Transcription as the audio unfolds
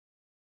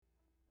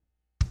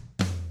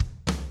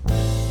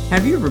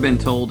Have you ever been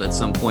told at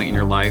some point in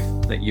your life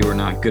that you are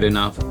not good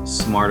enough,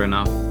 smart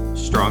enough,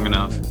 strong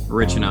enough,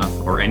 rich enough,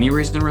 or any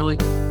reason really?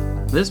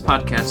 This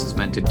podcast is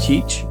meant to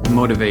teach,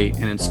 motivate,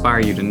 and inspire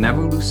you to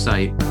never lose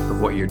sight of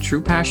what your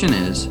true passion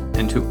is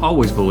and to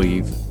always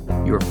believe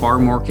you are far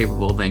more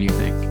capable than you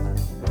think.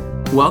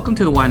 Welcome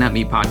to the Why Not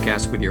Me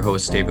podcast with your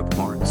host, David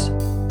Lawrence.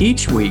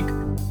 Each week,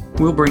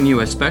 we'll bring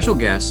you a special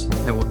guest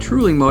that will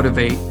truly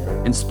motivate,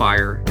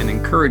 inspire, and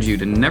encourage you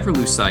to never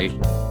lose sight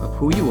of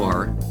who you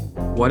are,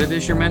 what it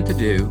is you're meant to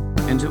do,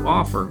 and to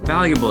offer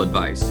valuable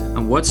advice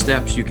on what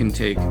steps you can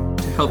take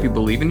to help you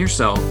believe in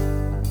yourself,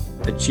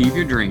 achieve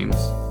your dreams,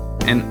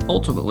 and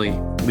ultimately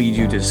lead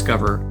you to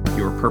discover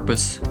your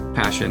purpose,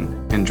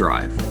 passion, and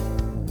drive.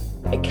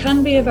 It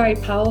can be a very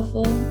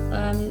powerful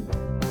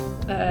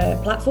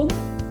platform,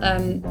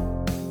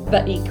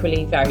 but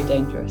equally very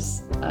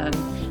dangerous.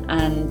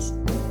 And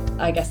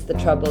I guess the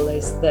trouble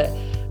is that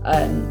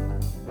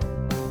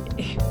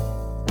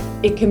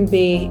it can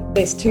be,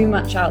 there's too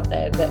much out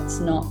there that's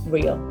not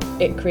real.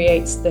 It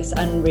creates this these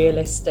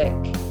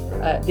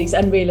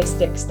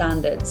unrealistic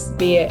standards,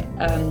 be it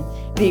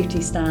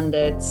beauty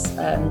standards,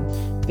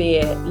 be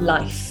it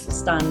life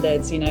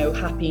standards,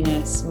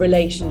 happiness,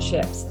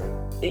 relationships.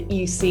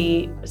 You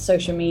see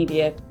social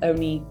media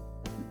only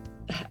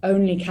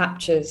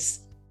captures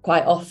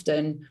quite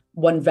often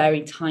one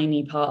very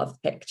tiny part of the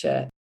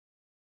picture.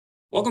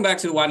 Welcome back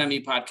to the Why Not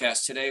Me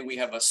podcast. Today we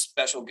have a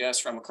special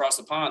guest from across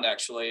the pond,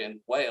 actually, in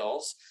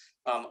Wales,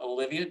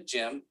 Olivia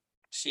Tsim.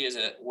 She is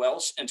a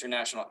Welsh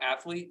international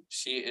athlete.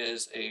 She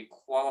is a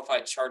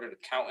qualified chartered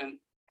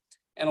accountant.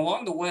 And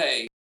along the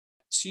way,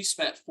 she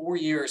spent 4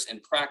 years in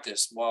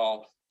practice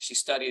while she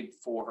studied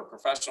for her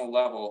professional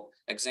level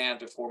exam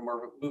before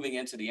moving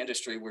into the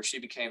industry, where she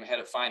became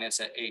head of finance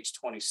at age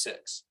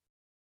 26.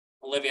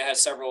 Olivia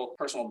has several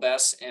personal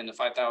bests in the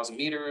 5,000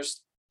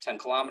 meters, 10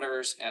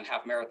 kilometers, and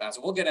half marathons.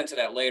 And we'll get into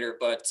that later,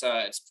 but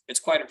it's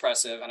quite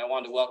impressive. And I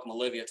wanted to welcome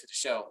Olivia to the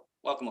show.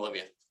 Welcome,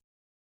 Olivia.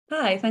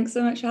 Hi, thanks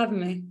so much for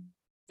having me.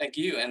 Thank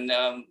you. And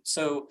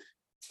so,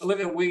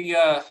 Olivia, we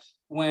were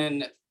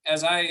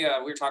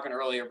talking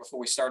earlier before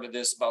we started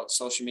this about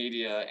social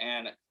media,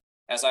 and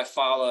as I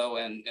follow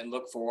and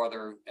look for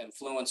other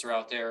influencer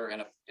out there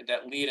and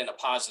that lead in a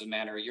positive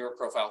manner, your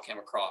profile came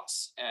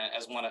across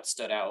as one that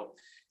stood out.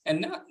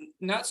 And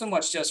not so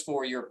much just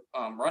for your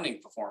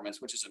running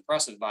performance, which is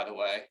impressive, by the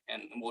way,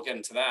 and we'll get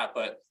into that,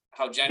 but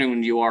how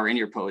genuine you are in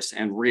your posts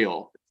and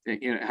real,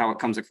 how it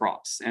comes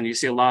across. And you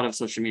see a lot of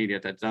social media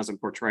that doesn't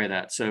portray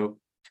that. So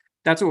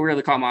that's what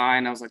really caught my eye.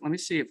 And I was like,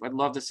 I'd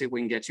love to see if we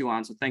can get you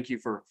on. So thank you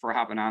for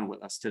hopping on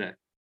with us today.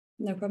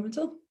 No problem at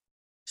all.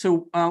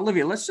 So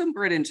Olivia, let's jump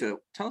right into it.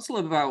 Tell us a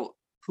little bit about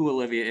who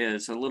Olivia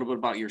is, a little bit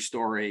about your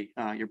story,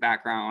 your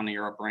background and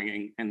your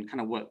upbringing, and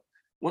kind of what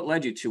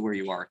led you to where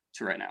you are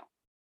to right now.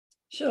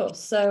 Sure.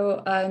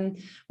 So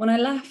when I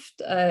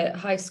left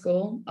high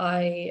school,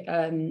 I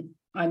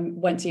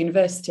went to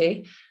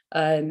university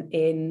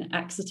in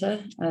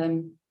Exeter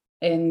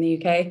in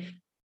the UK.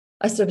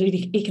 I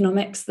studied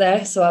economics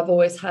there, so I've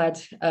always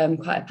had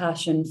quite a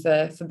passion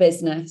for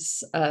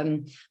business.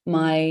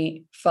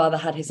 My father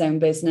had his own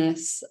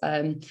business,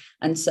 and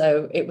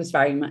so it was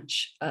very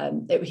much,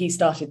 he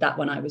started that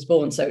when I was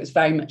born, so it's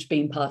very much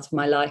been part of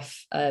my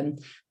life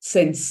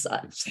since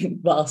I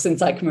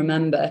can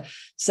remember.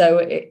 So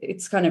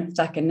it's kind of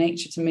second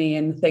nature to me,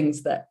 and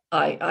things that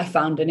I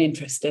found an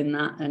interest in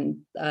that, and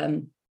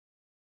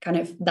kind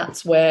of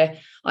that's where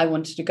I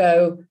wanted to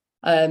go.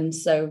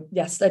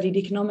 Studied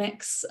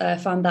economics,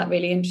 found that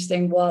really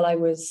interesting. While I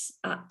was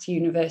at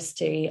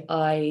university,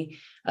 I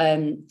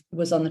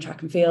was on the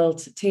track and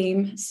field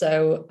team.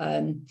 So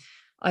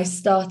I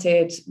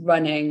started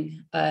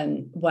running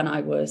when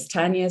I was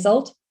 10 years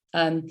old.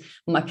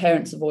 My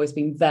parents have always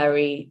been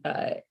very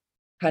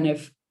kind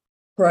of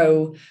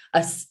pro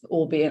us,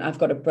 albeit I've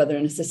got a brother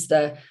and a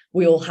sister.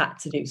 We all had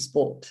to do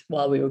sport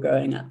while we were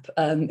growing up.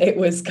 It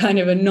was kind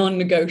of a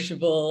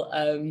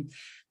non-negotiable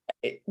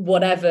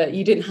whatever.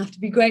 You didn't have to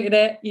be great at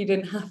it. You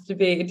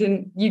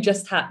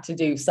just had to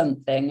do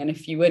something. And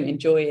if you weren't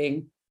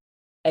enjoying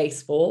a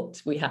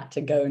sport, we had to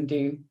go and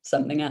do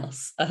something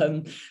else.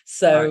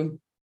 So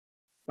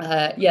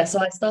I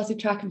started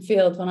track and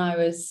field when I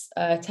was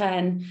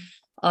 10.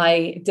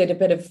 I did a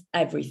bit of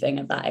everything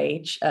at that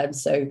age.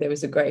 So there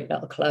was a great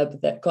little club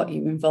that got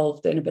you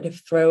involved in a bit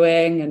of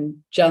throwing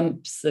and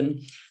jumps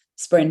and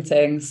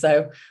sprinting.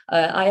 So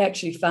I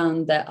actually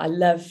found that I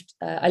loved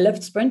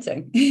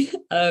sprinting.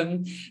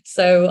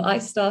 So I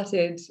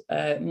started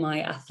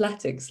my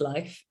athletics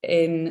life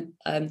in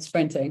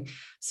sprinting.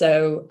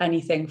 So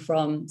anything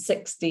from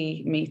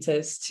 60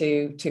 meters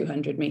to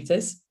 200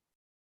 meters.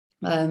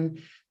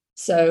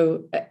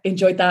 So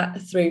enjoyed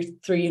that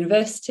through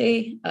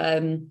university.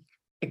 I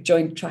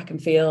joined track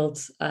and field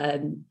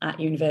at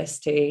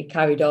university,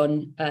 carried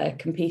on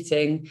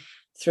competing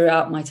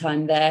throughout my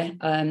time there.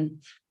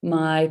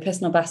 My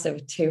personal best over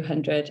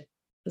 200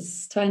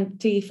 was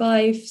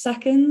 25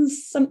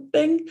 seconds,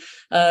 something.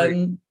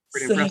 Pretty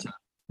impressive.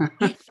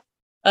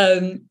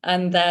 And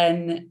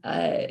then,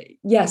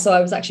 so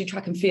I was actually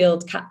track and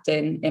field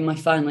captain in my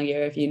final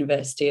year of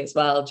university as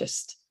well.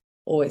 Just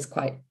always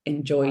quite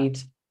enjoyed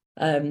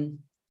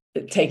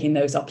taking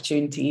those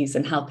opportunities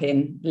and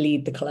helping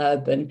lead the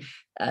club and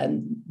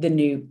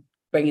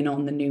bringing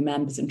on the new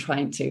members and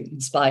trying to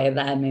inspire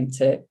them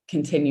into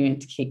continuing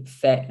to keep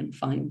fit and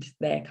find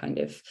their kind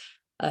of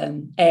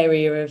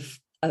area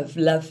of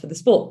love for the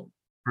sport.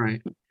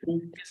 Right.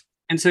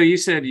 And so you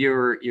said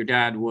your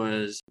dad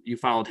you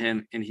followed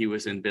him and he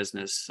was in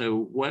business.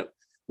 So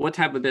what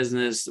type of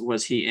business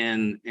was he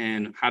in,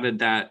 and how did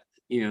that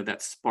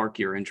spark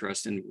your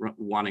interest in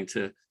wanting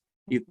to,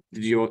 did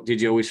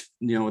you always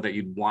know that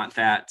you'd want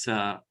that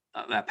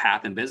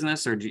path in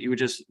business, or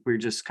were you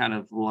just kind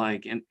of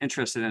like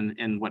interested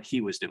in what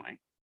he was doing?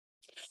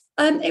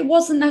 It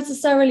wasn't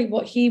necessarily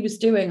what he was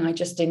doing. I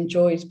just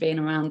enjoyed being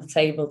around the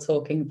table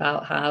talking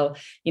about how,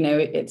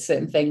 it's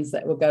certain things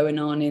that were going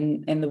on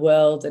in the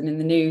world and in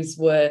the news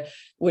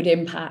would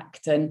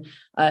impact, and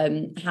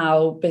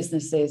how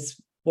businesses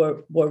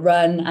were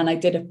run. And I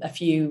did a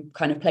few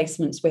kind of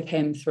placements with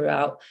him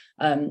throughout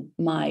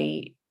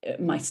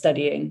my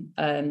studying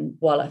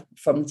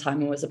from the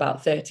time I was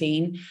about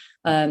 13.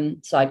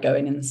 So I'd go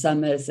in the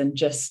summers and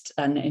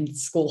in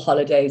school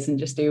holidays and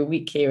just do a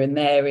week here and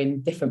there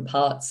in different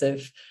parts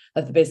of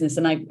the business.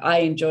 And I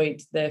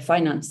enjoyed the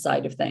finance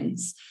side of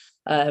things.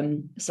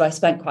 So I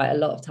spent quite a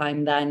lot of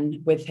time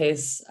then with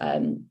his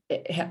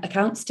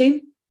accounts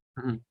team.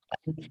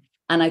 Mm-hmm.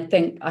 And I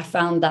think I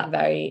found that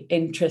very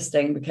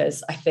interesting,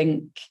 because I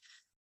think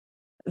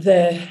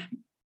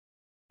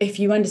if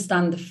you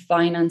understand the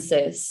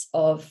finances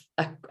of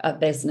a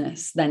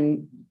business,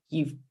 then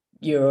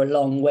you're a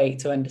long way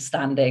to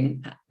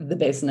understanding the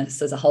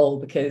business as a whole,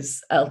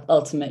 because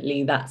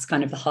ultimately that's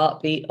kind of the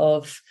heartbeat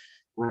of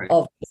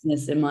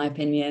business, in my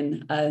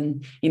opinion.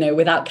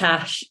 Without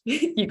cash,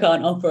 you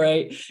can't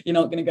operate. You're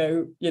not going to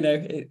go,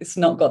 it's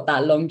not got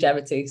that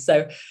longevity.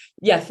 So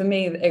yeah, for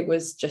me, it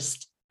was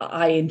just,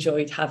 I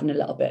enjoyed having a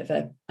little bit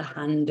of a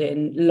hand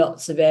in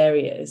lots of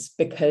areas,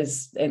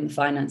 because in the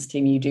finance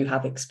team, you do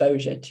have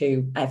exposure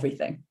to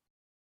everything.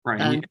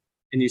 Right.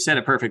 And you said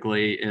it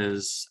perfectly,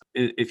 is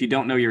if you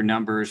don't know your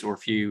numbers, or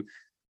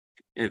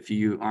if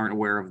you aren't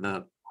aware of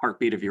the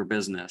heartbeat of your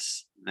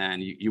business,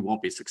 then you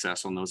won't be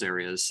successful in those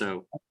areas.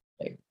 So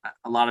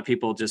a lot of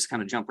people just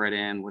kind of jump right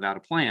in without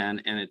a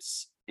plan, and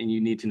you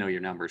need to know your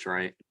numbers,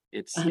 right?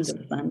 It's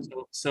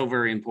so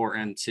very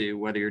important, to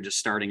whether you're just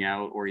starting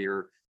out or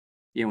you're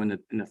in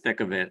the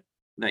thick of it,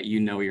 that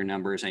your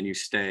numbers and you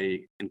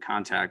stay in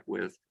contact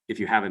with, if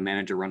you have a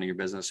manager running your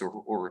business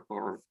or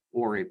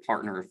a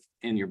partner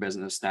in your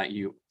business, that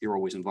you're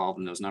always involved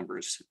in those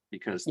numbers,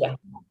 because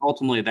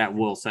ultimately that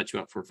will set you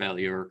up for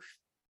failure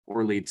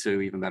or lead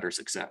to even better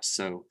success.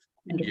 So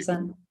 100%.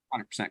 You're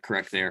 100%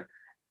 correct there.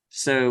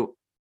 So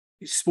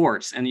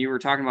sports, and you were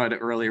talking about it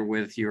earlier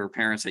with your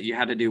parents, that you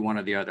had to do one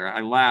or the other.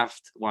 I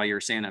laughed while you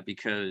were saying that,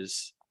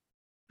 because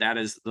that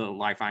is the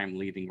life I am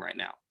leading right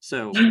now.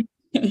 So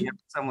you have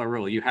a similar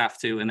rule. You have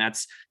to,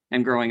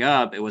 and growing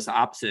up, it was the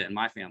opposite in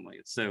my family.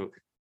 So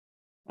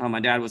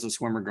my dad was a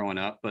swimmer growing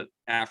up, but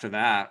after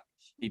that,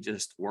 he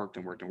just worked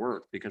and worked and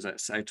worked, because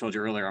I told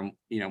you earlier, I'm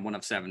one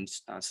of 7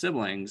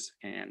 siblings,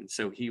 and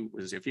so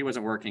if he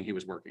wasn't working, he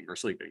was working or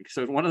sleeping.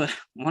 So one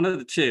of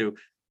the two,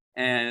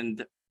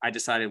 and I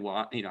decided,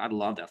 well, I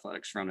loved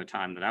athletics from the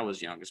time that I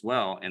was young as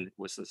well, and it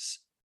was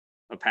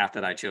a path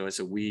that I chose.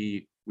 So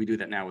we do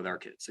that now with our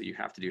kids. So you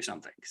have to do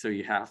something. So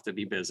you have to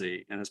be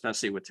busy, and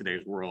especially with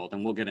today's world,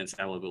 and we'll get into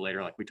that a little bit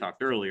later, like we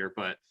talked earlier,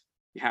 but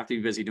you have to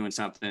be busy doing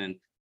something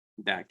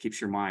that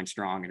keeps your mind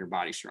strong and your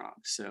body strong.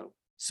 So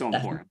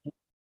important.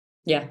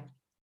 Yeah.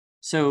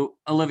 So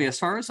Olivia, as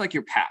far as like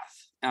your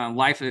path,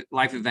 life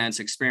events,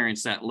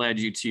 experience that led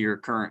you to your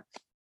current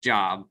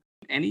job,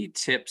 any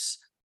tips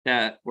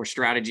or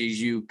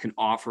strategies you can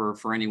offer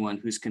for anyone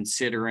who's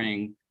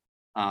considering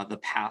the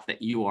path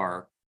that you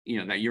are,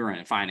 that you're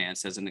in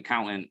finance as an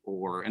accountant,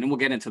 and then we'll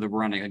get into the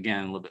running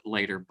again a little bit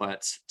later,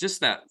 but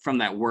just that from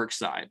that work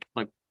side,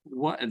 like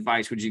what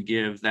advice would you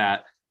give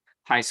that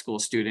high school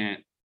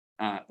student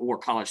or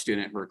college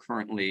student who are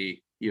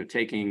currently,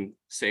 taking,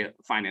 say, a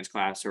finance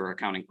class or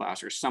accounting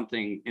class or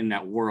something in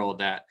that world,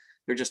 that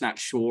they're just not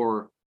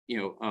sure,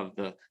 of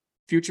the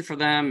future for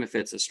them, if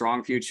it's a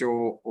strong future,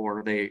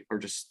 or they are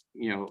just,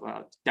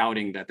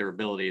 doubting that their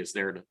ability is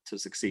there to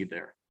succeed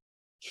there?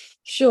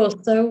 Sure.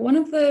 So one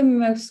of the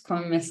most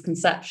common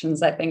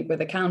misconceptions, I think,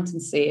 with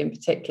accountancy in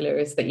particular,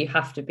 is that you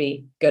have to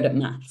be good at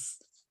maths.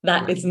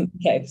 That isn't the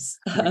case.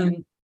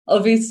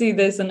 Obviously,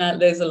 there's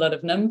a lot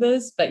of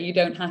numbers, but you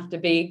don't have to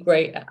be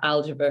great at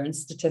algebra and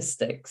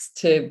statistics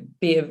to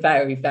be a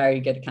very, very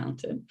good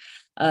accountant.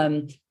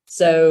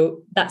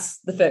 So that's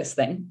the first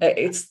thing.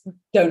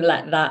 Don't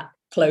let that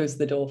close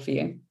the door for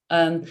you.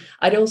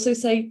 I'd also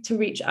say to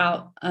reach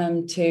out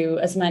to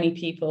as many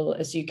people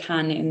as you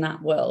can in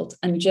that world,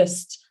 and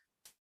just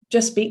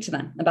speak to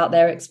them about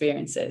their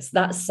experiences.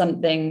 That's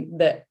something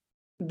that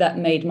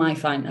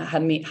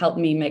helped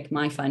me make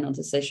my final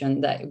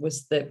decision, that it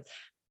was the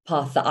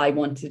path that I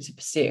wanted to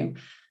pursue.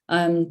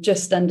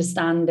 just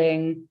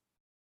understanding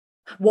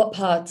what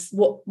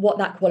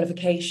that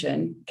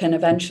qualification can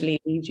eventually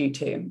lead you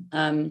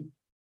to,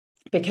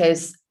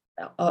 because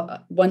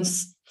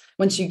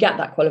once you get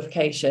that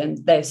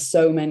qualification, there's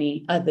so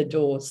many other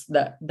doors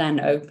that then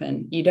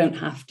open. You don't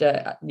have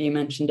to, you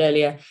mentioned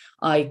earlier,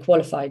 I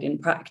qualified in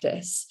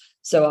practice,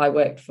 so I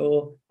worked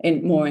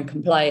more in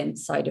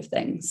compliance side of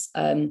things,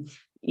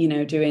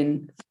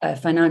 doing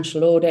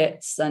financial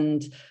audits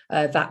and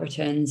VAT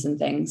returns and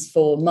things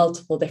for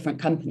multiple different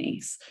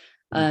companies.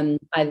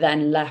 I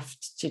then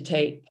left to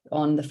take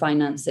on the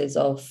finances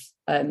of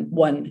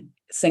one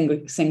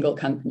single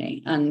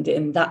company, and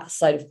in that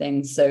side of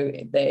things, so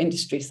the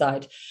industry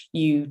side,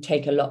 you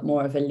take a lot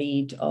more of a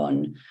lead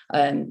on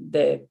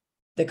the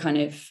kind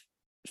of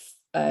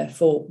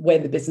for where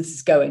the business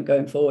is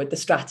going forward, the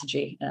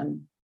strategy,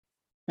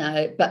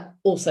 but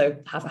also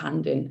have a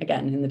hand in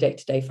the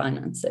day-to-day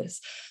finances,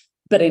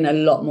 but in a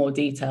lot more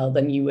detail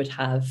than you would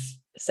have,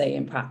 say,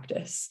 in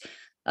practice.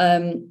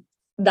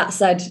 That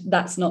said,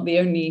 they're not the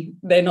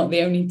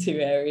only two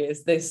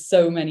areas. There's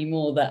so many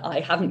more that I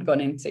haven't gone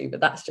into, but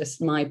that's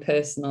just my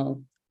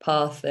personal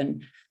path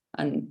and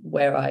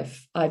where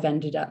I've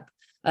ended up.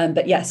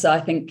 But yes, so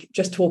I think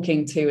just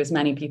talking to as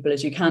many people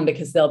as you can,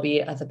 because there'll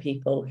be other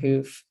people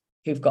who've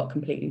got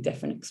completely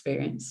different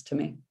experience to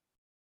me.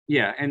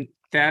 Yeah, and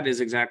that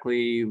is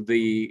exactly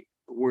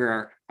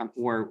where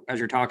as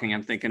you're talking,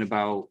 I'm thinking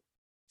about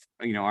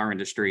our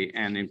industry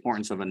and the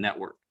importance of a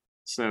network.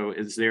 So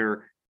is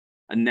there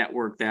a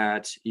network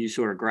that you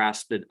sort of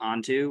grasped it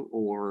onto,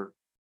 or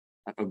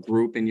a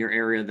group in your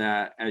area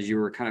that as you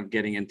were kind of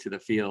getting into the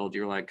field,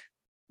 you're like,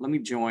 let me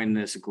join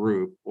this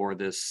group or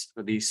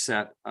these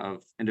set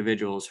of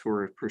individuals who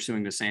are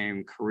pursuing the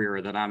same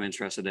career that I'm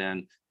interested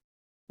in,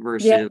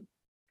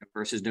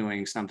 versus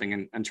doing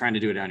something and trying to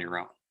do it on your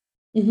own?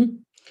 Mm-hmm.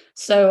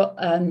 So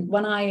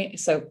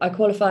I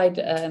qualified,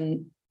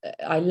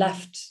 I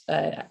left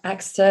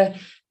Exeter,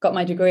 got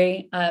my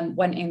degree,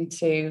 went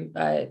into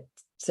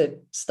to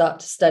start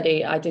to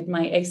study. I did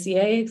my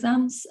ACA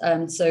exams.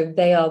 So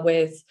they are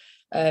with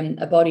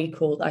a body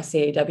called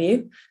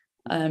ICAW.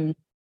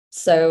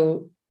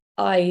 So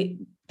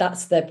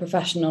that's their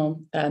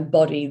professional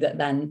body that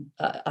then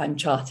I'm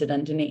chartered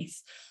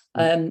underneath.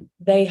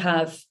 They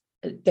have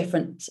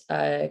different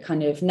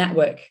kind of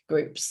network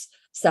groups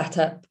set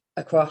up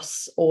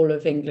across all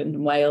of England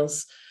and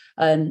Wales.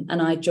 And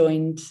I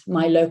joined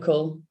my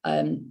local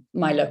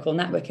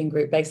networking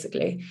group,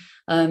 basically.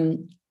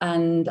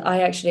 And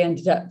I actually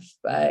ended up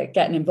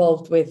getting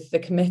involved with the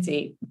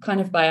committee kind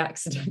of by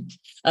accident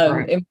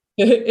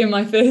in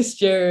my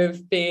first year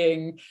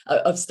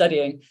of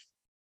studying.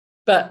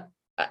 But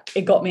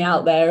it got me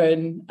out there,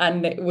 and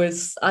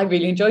I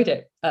really enjoyed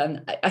it.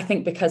 I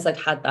think because I'd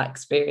had that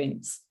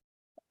experience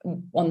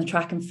on the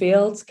track and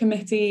field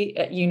committee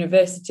at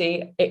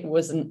university, I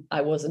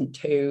wasn't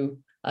too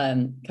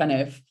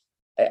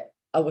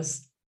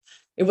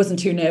it wasn't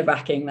too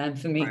nerve-wracking then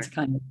for me to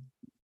kind of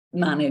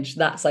manage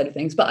that side of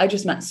things. But I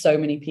just met so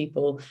many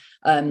people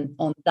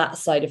on that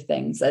side of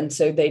things, and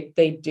so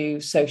they do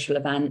social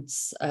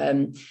events.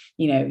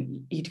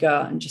 You'd go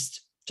out and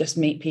just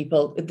meet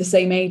people at the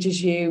same age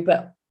as you,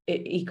 but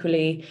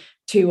equally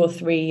 2 or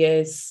 3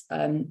 years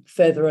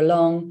further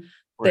along.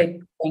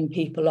 They'd bring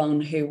people on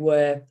who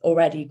were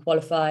already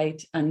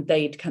qualified, and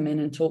they'd come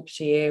in and talk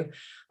to you.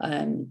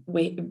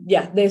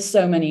 There's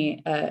so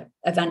many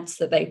events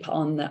that they put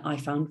on that I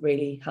found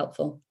really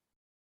helpful.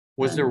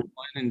 Was there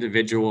one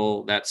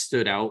individual that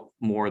stood out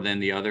more than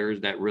the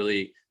others that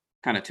really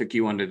kind of took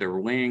you under their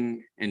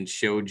wing and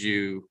showed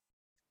you,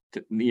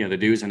 the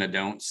do's and the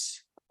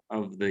don'ts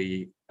of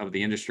the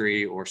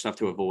industry or stuff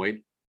to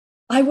avoid?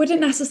 I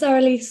wouldn't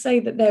necessarily say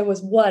that there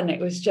was one.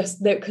 It was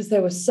just because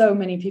there were so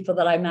many people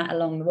that I met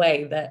along the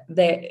way that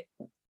they're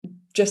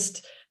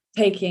just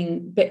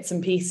taking bits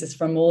and pieces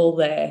from all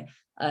their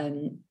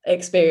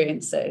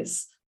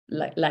experiences,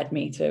 led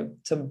me to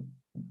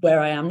where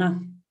I am now.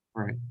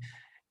 Right.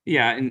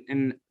 Yeah,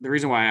 and the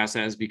reason why I asked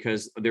that is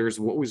because I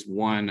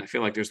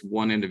feel like there's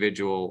one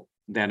individual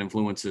that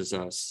influences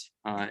us,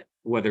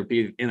 whether it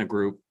be in a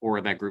group or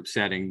that group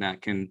setting,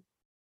 that can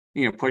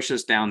continue to push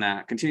us down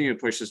that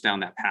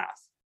path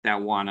that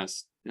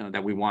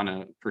we want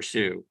to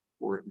pursue,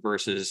 or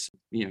versus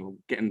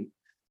getting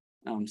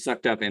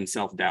sucked up in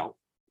self-doubt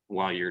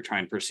while you're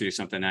trying to pursue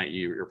something that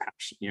you're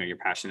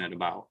passionate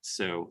about.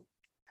 So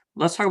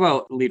let's talk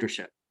about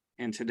leadership.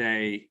 And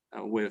today,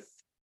 with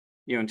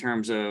in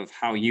terms of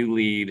how you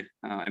lead,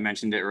 I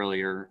mentioned it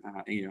earlier.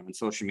 On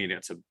social media,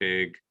 it's a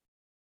big.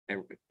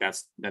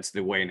 That's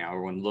the way now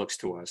everyone looks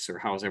to us, or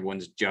how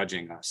everyone's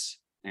judging us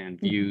and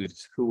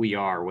views who we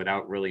are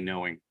without really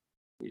knowing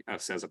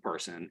us as a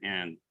person.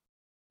 And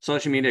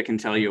social media can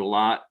tell you a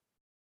lot,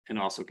 and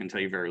also can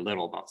tell you very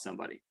little about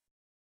somebody.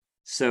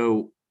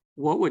 So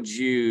what would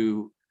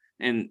you,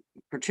 and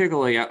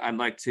particularly I'd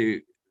like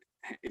to,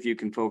 if you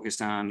can focus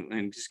on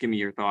and just give me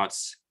your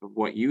thoughts of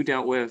what you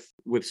dealt with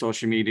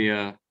social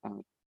media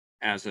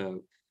as a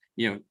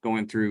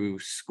going through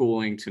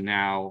schooling to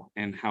now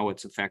and how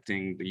it's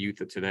affecting the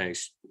youth of today,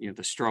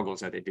 the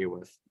struggles that they deal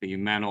with, the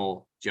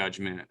mental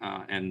judgment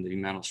and the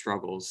mental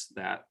struggles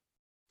that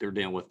they're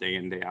dealing with day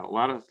in, day out.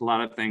 A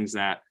lot of things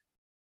that,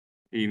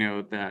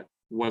 that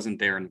wasn't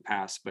there in the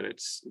past, but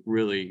it's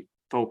really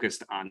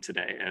focused on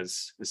today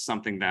as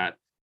something that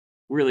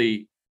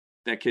really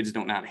that kids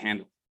don't know how to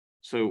handle.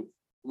 So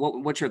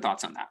what's your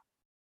thoughts on that?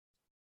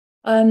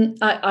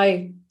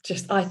 I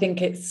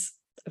think it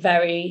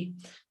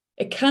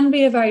can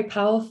be a very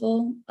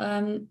powerful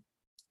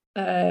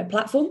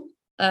platform,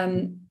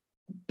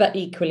 but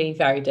equally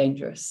very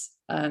dangerous.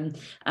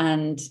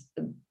 And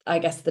I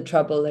guess the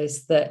trouble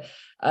is that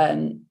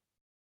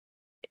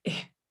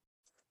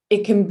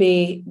it can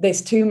be,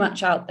 there's too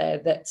much out there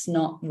that's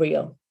not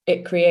real.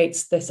 It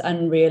creates these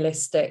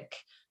unrealistic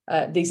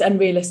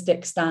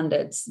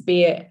standards,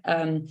 be it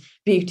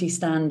beauty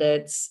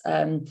standards,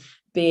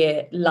 be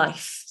it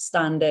life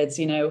standards,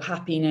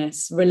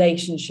 happiness,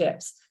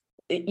 relationships.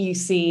 You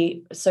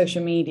see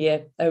social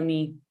media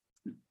only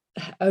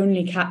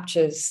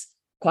captures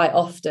quite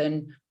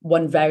often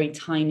one very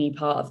tiny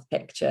part of the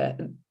picture.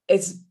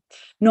 It's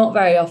not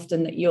very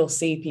often that you'll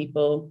see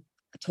people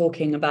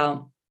talking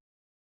about,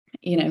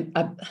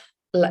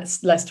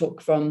 let's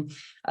talk from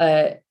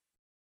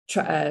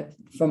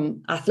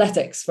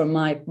athletics, from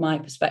my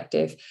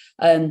perspective.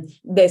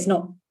 There's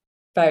not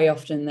very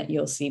often that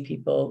you'll see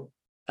people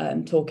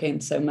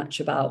talking so much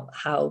about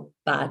how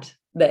bad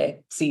their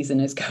season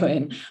is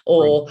going,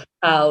 or right,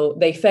 how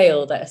they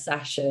failed at a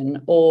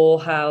session,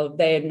 or how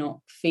they're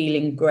not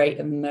feeling great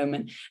at the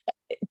moment.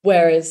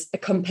 Whereas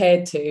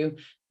compared to,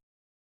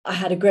 I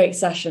had a great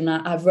session,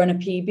 I've run a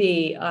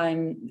PB,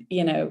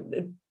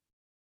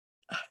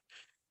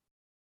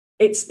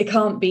 it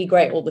can't be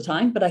great all the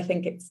time, but I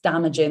think it's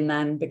damaging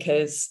then,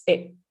 because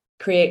it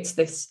creates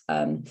this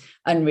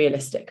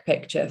unrealistic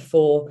picture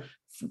for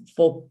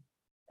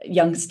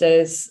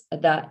youngsters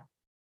that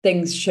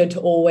things should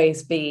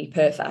always be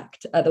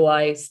perfect,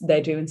 otherwise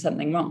they're doing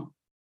something wrong.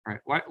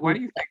 Right. Why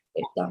do you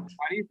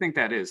think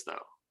that is,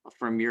 though,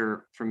 from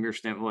your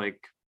standpoint?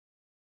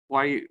 Like,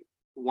 why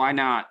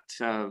not?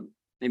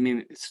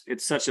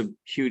 It's such a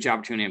huge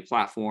opportunity and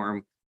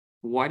platform.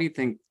 Why do you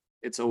think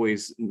it's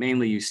always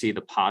mainly you see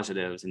the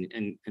positives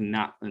and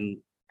not and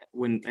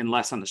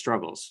less on the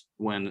struggles?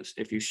 When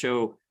if you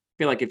feel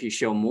like if you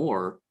show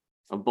more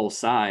of both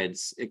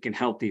sides, it can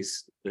help the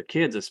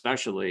kids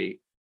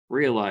especially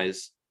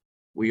realize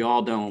we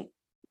all don't,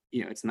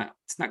 it's not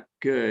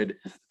good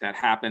that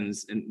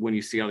happens. And when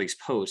you see all these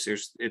posts,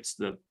 it's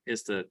the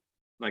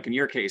like in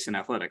your case in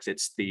athletics,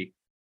 it's the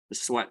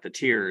sweat, the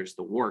tears,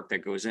 the work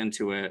that goes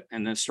into it,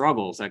 and the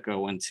struggles that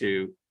go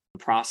into the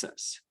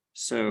process.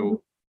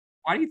 So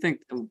why do you think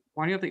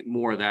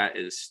more of that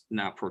is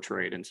not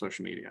portrayed in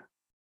social media?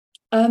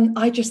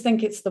 I just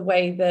think it's the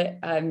way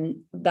that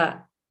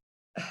that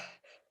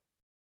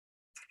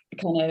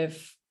kind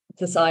of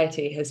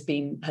society has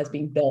been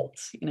built,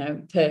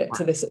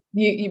 to this.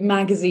 You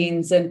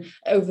magazines, and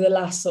over the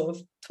last sort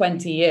of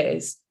 20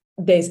 years,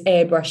 there's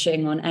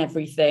airbrushing on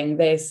everything.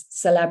 There's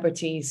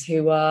celebrities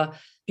who've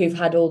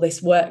had all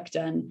this work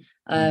done.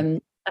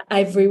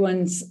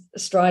 Everyone's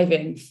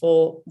striving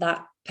for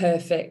that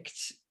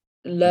perfect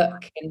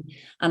look,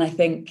 and I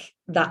think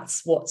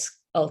that's what's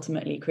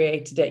ultimately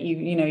created it.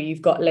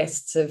 You've got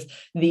lists of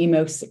the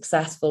most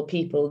successful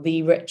people,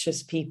 the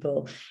richest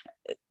people.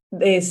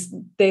 There's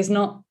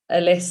not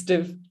a list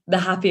of the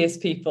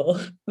happiest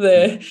people.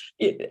 It's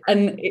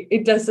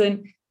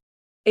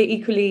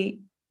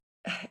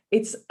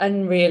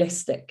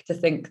unrealistic to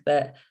think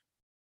that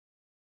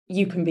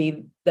you can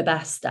be the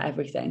best at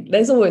everything.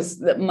 There's always,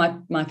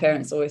 my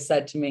parents always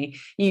said to me,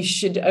 you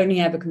should only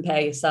ever compare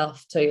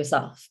yourself to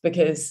yourself,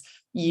 because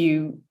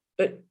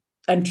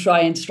and try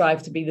and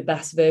strive to be the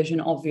best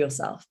version of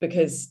yourself,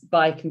 because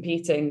by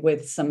competing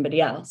with somebody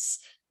else,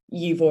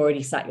 you've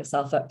already set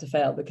yourself up to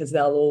fail, because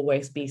there'll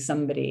always be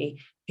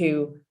somebody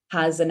who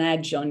has an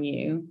edge on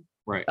you,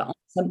 right, on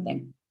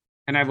something.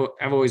 And I've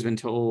always been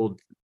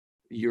told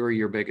you're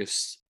your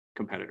biggest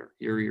competitor.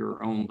 You're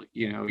your own,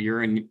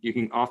 you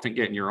can often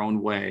get in your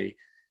own way,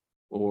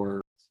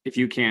 or if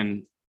you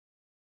can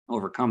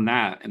overcome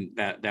that and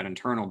that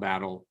internal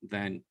battle,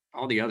 then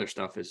all the other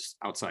stuff is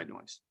outside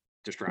noise,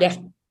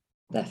 distraction.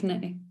 Yeah,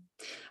 definitely.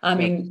 I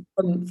mean,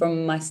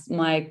 from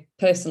my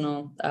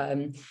personal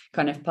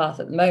kind of path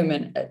at the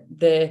moment,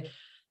 the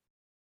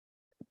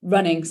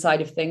running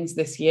side of things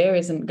this year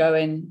isn't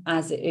going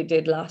as it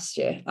did last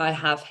year. I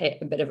have hit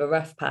a bit of a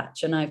rough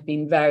patch, and I've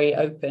been very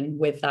open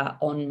with that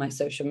on my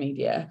social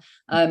media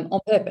on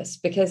purpose,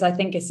 because I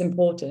think it's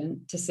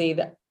important to see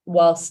that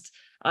whilst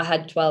I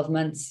had 12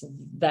 months of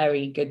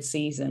very good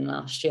season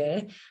last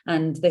year,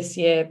 and this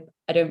year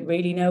I don't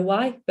really know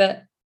why,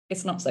 but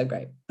it's not so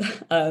great.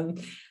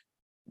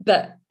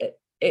 But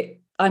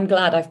I'm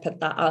glad I've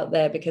put that out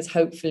there, because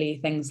hopefully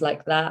things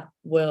like that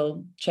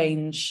will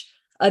change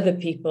other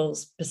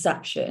people's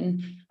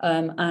perception,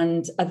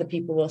 and other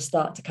people will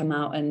start to come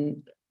out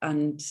and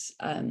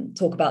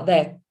talk about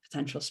their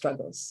potential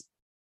struggles.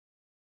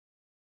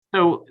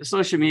 So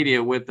social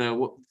media with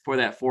for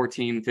that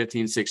 14,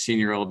 15,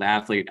 16-year-old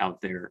athlete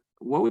out there,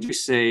 what would you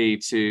say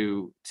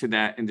to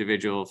that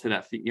individual, to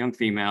that young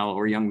female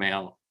or young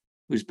male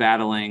who's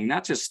battling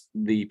not just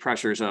the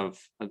pressures of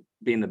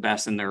being the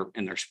best in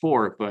their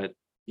sport, but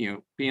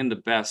being the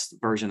best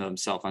version of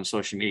themselves on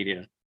social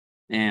media,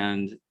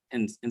 and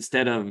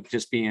instead of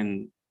just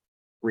being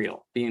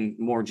real, being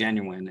more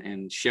genuine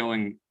and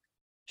showing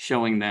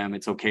them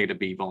it's okay to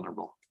be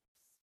vulnerable.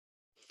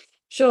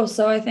 Sure.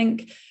 So I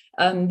think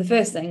the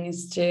first thing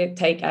is to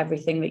take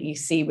everything that you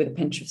see with a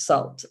pinch of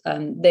salt.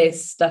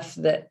 There's stuff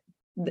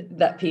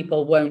that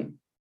people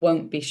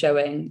won't be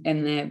showing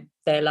in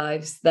their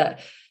lives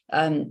that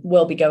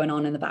will be going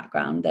on in the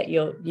background that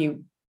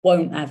you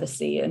won't ever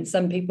see, and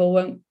some people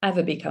won't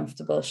ever be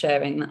comfortable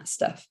sharing that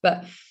stuff.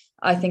 But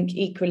I think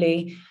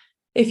equally,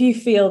 if you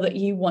feel that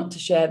you want to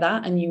share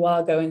that and you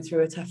are going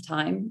through a tough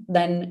time,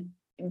 then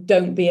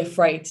don't be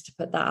afraid to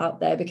put that out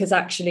there, because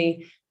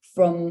actually,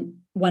 from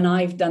when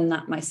I've done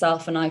that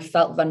myself and I've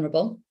felt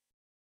vulnerable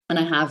and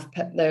I have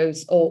put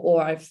those,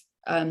 or I've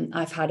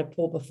had a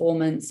poor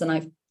performance and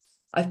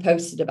I've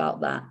posted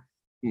about that.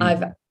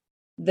 I've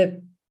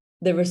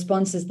the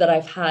responses that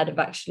I've had have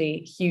actually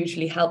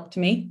hugely helped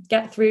me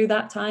get through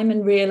that time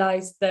and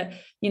realize that,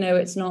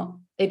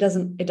 it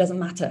doesn't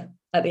matter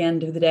at the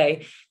end of the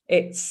day.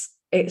 It's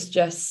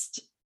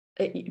just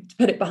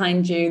put it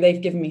behind you.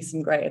 They've given me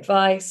some great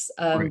advice.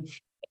 Right.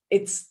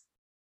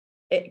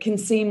 It can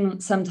seem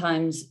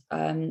sometimes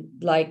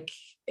like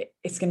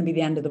it's going to be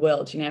the end of the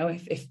world,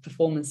 if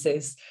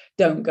performances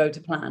don't go to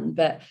plan.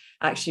 But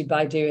actually,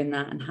 by doing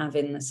that and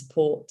having the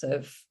support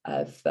of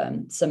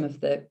some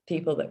of the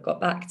people that got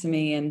back to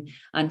me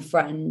and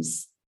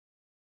friends,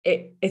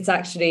 it's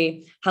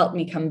actually helped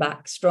me come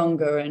back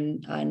stronger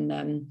and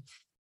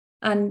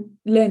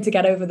learn to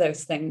get over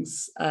those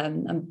things.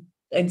 And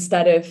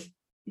instead of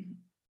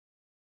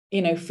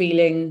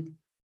feeling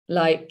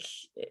like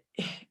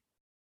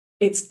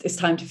it's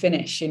time to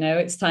finish,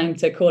 it's time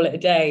to call it a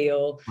day,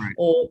 or Right.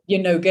 or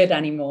you're no good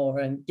anymore.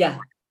 And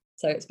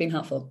so it's been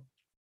helpful.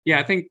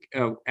 Yeah, I think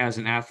as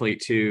an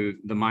athlete too,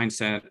 the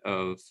mindset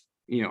of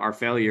our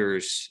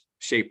failures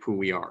shape who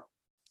we are,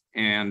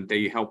 and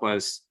they help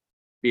us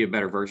be a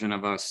better version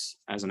of us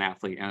as an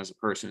athlete and as a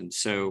person.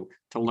 So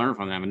to learn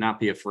from them and not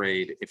be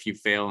afraid. If you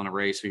fail in a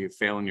race or you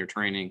fail in your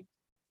training,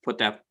 put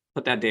that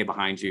day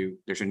behind you.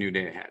 There's a new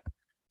day ahead.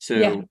 So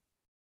Yeah,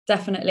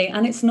 definitely.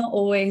 And it's not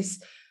always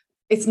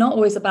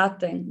a bad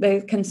thing.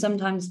 There can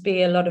sometimes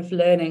be a lot of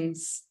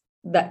learnings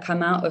that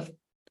come out of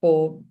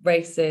poor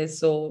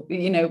races, or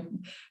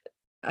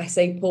I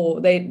say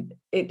poor,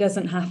 it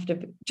doesn't have to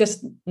be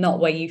just not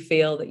where you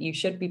feel that you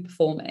should be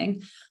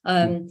performing.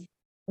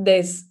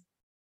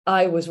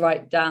 I always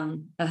write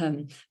down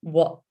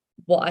what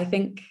I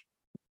think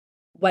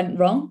went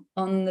wrong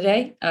on the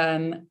day.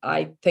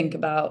 I think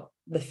about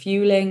the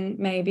fueling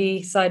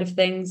maybe side of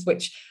things,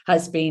 which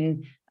has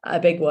been a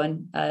big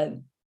one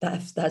that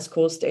has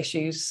caused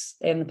issues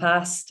in the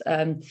past.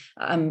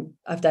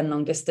 I've done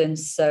long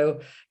distance,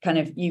 so kind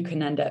of you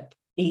can end up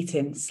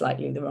eating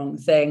slightly the wrong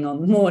thing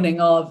on the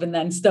morning of, and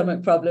then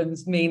stomach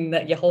problems mean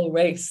that your whole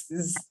race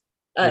is.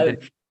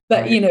 But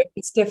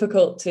it's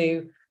difficult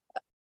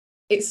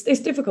it's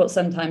difficult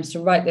sometimes to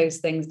write those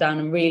things down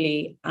and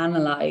really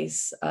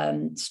analyze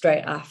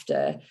straight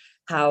after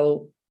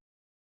how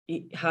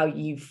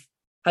you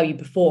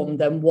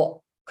performed and what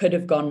could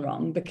have gone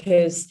wrong,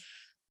 because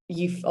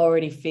you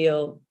already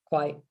feel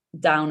quite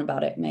down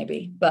about it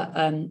maybe. But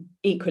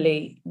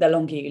equally, the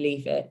longer you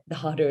leave it, the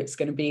harder it's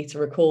going to be to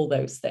recall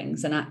those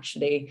things. And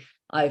actually,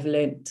 I've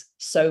learned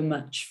so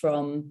much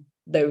from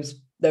those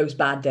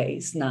bad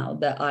days now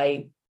that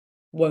I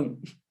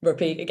won't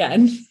repeat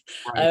again.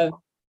 right.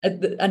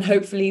 And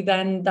hopefully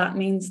then that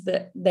means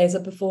that there's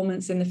a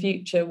performance in the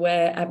future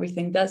where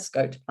everything does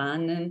go to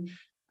plan,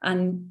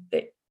 and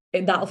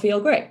that'll feel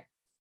great.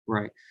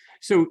 Right.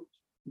 So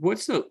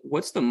what's the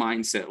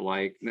mindset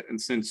like?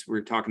 And since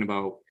we're talking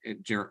about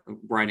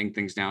writing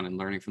things down and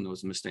learning from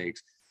those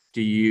mistakes,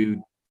 do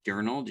you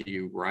journal? Do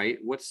you write?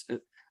 Let's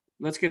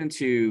get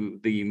into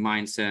the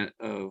mindset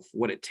of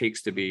what it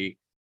takes to be,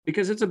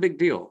 because it's a big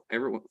deal.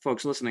 Everyone,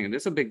 folks listening,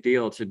 it's a big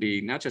deal to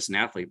be not just an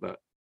athlete, but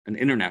an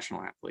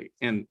international athlete.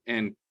 And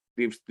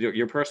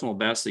your personal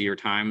best, your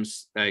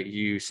times that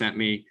you sent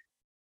me,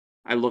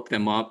 I looked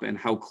them up, and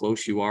how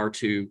close you are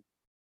to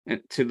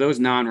those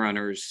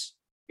non-runners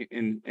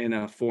in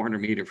a 400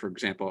 meter, for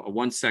example. A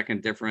 1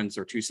 second difference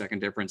or 2 second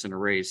difference in a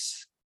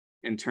race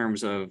in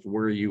terms of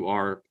where you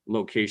are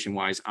location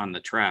wise on the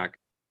track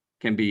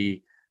can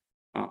be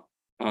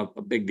a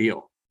big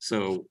deal.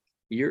 So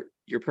your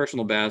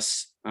personal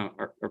bests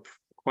are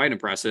quite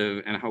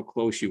impressive, and how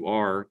close you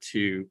are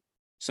to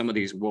some of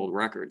these world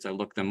records. I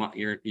looked them up.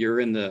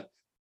 You're in the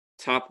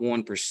top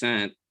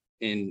 1%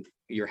 in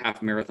your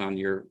half marathon.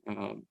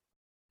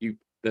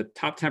 The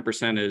top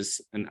 10% is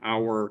an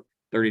hour,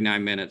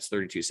 39 minutes,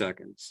 32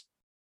 seconds.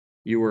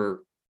 You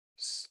were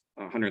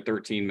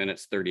 113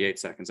 minutes, 38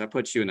 seconds. That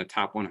puts you in the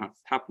top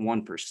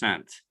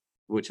 1%,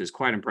 which is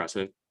quite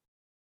impressive.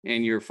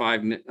 And your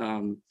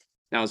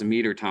thousand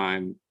meter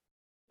time,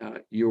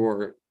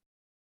 you're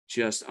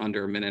just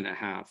under a minute and a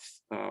half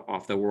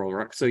off the world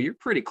record. So you're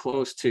pretty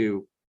close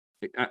to.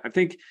 I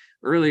think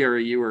earlier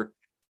you're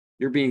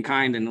being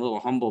kind and a little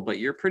humble, but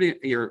your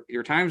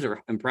times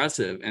are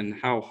impressive, and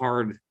how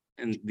hard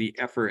and the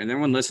effort. And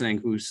everyone listening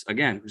who's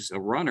a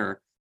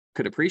runner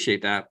could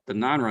appreciate that. The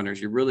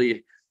non-runners, you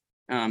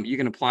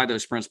can apply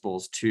those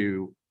principles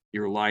to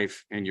your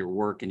life and your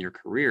work and your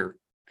career,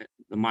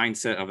 the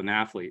mindset of an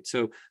athlete.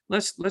 So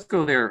let's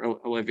go there,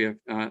 Olivia.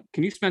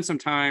 Can you spend some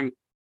time?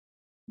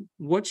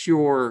 What's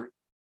your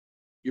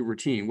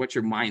routine? What's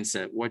your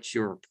mindset? What's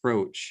your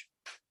approach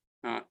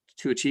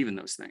to achieving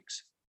those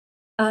things?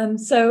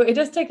 So it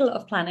does take a lot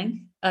of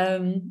planning.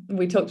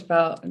 We talked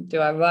about, do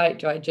I write,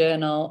 do I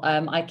journal?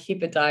 I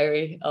keep a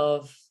diary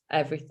of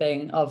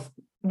everything, of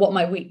what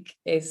my week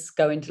is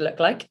going to look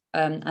like.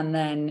 And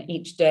then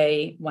each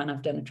day when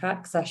I've done a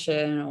track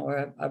session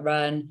or a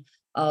run,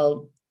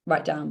 I'll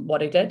write down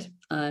what I did,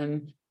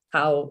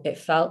 how it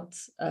felt,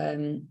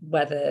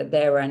 whether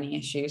there were any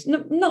issues.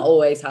 Not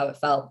always how it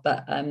felt,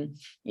 but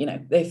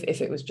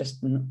if it was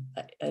just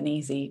an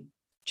easy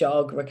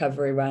jog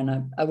recovery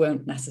run, I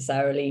won't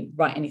necessarily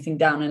write anything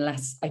down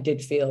unless I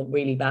did feel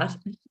really bad.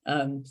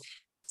 And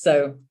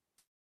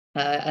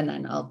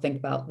then I'll think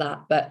about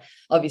that. But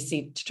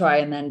obviously, to try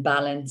and then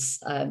balance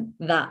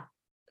that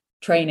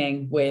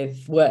training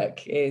with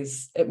work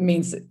it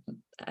means that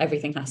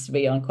everything has to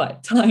be on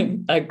quite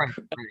Right,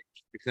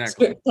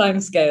 exactly. strict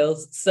time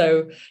scales.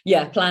 So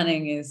yeah,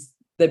 planning is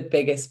the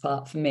biggest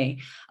part for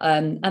me.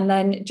 And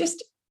then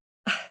just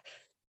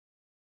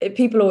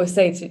people always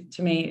say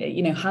to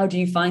me, how do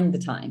you find the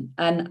time?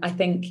 And I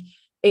think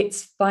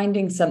it's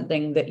finding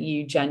something that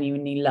you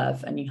genuinely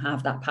love and you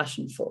have that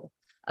passion for,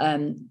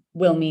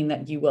 will mean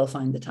that you will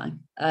find the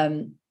time.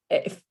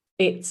 If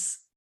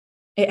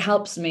it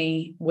helps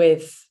me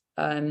with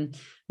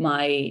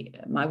my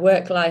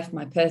work life,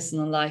 my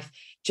personal life,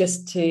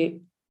 just to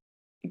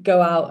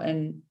go out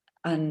and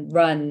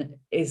run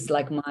is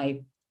like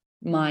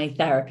my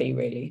therapy,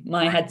 really,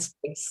 my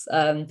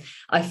headspace.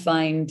 I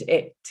find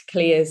it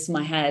clears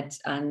my head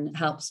and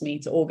helps me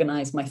to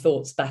organize my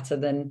thoughts better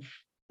than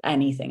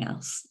anything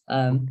else.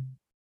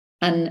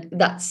 And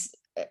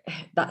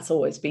that's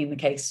always been the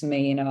case for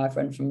me. I've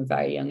run from a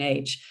very young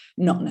age,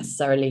 not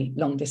necessarily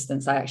long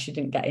distance. I actually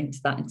didn't get into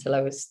that until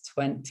I was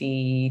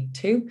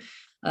 22.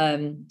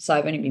 So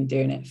I've only been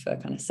doing it for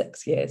kind of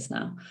 6 years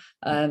now.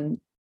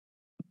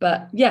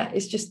 But yeah,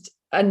 it's just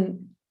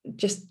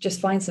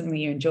find something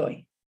you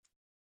enjoy.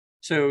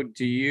 So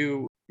do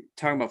you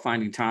talk about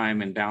finding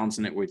time and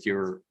balancing it with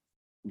your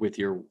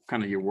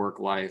kind of your work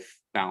life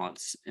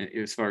balance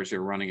as far as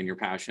your running and your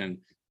passion?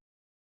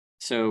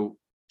 So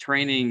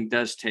training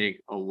does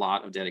take a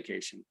lot of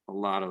dedication, a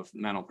lot of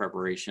mental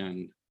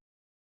preparation,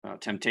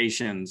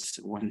 temptations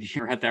when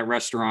you're at that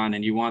restaurant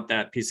and you want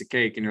that piece of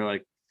cake and you're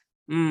like,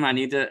 I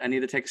need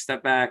to take a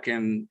step back.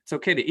 And it's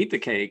okay to eat the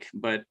cake,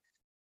 but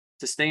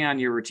to stay on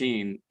your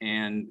routine,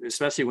 and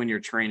especially when you're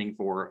training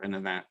for an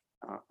event,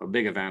 a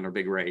big event or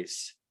big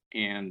race.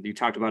 And you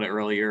talked about it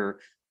earlier,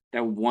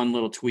 that one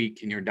little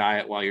tweak in your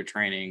diet while you're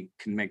training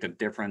can make the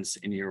difference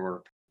in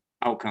your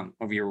outcome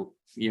of your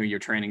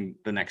training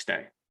the next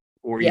day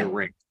or your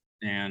race,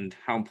 and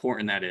how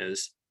important that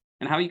is,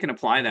 and how you can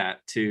apply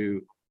that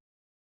to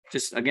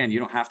just, again, you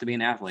don't have to be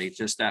an athlete,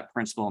 just that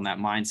principle and that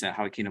mindset,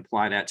 how you can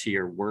apply that to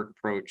your work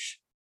approach,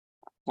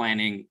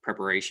 planning,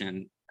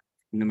 preparation,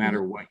 no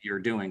matter what you're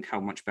doing, how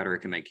much better it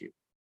can make you.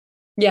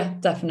 Yeah,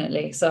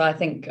 definitely. So I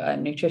think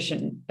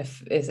nutrition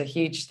is a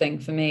huge thing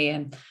for me,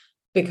 and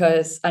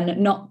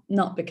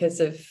not because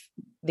of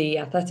the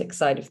athletic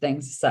side of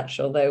things as such,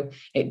 although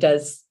it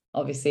does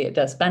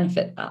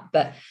benefit that.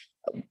 But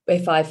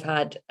if I've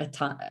had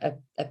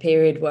a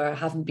period where I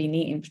haven't been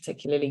eating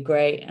particularly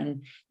great,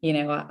 and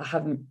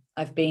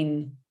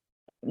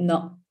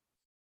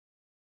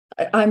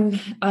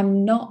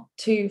I'm not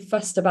too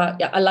fussed about.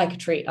 Yeah, I like a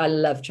treat. I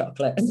love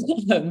chocolate.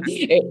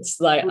 It's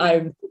like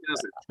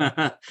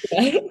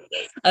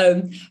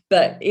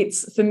but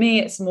it's, for me,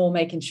 it's more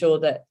making sure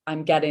that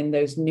I'm getting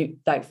those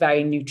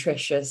very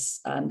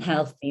nutritious and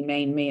healthy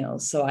main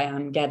meals, so I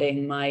am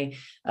getting my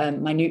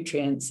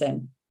nutrients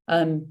in.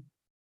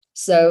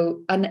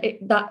 So, and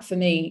that for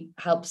me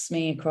helps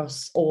me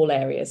across all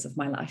areas of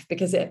my life,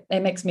 because it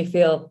makes me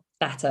feel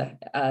better,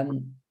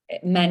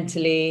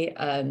 mentally,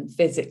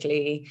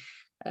 physically.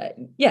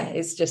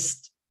 It's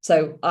just,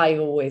 so I've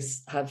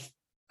always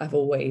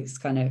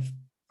kind of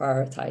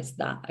prioritized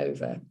that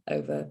over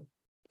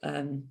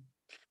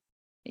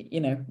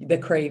the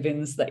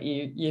cravings that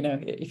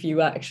if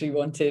you actually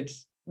wanted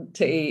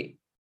to eat,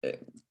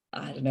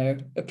 I don't know,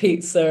 a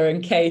pizza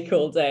and cake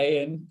all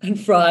day and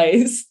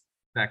fries.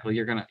 Exactly.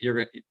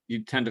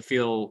 You tend to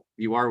feel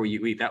you are what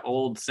you eat. That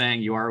old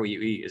saying, you are what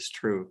you eat, is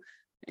true.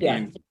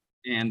 Yeah.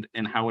 And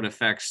how it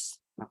affects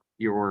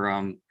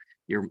your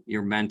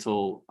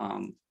mental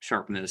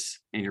sharpness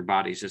and your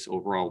body's just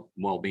overall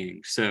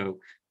well-being. So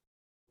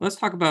let's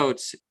talk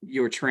about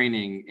your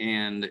training.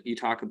 And you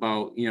talk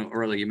about,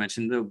 earlier you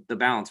mentioned the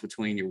balance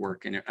between your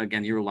work and,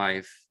 again, your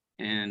life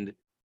And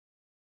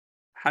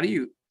how do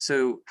you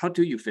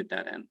fit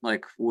that in?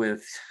 Like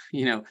with,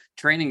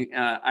 training,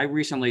 I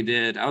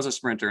was a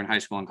sprinter in high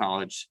school and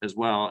college as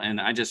well. And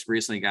I just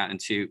recently got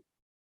into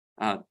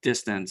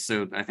distance.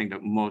 So I think the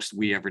most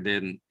we ever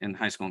did in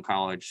high school and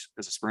college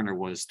as a sprinter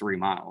was 3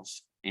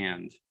 miles,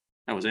 and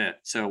that was it.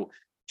 So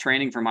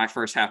training for my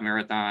first half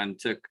marathon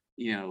took,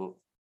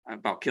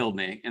 about killed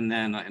me. And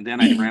then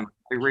I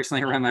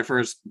recently ran my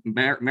first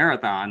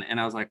marathon, and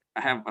I was like,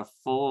 I have a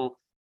full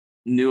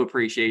new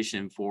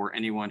appreciation for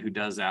anyone who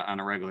does that on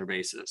a regular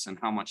basis, and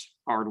how much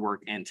hard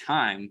work and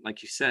time,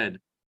 like you said,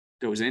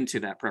 goes into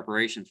that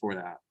preparation for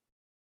that.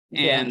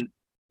 Yeah. And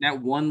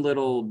that one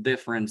little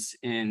difference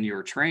in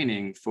your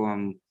training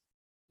from,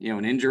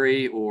 an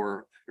injury,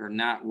 or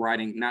not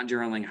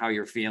journaling how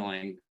you're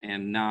feeling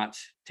and not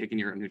taking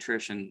your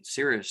nutrition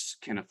serious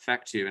can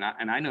affect you.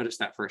 And I noticed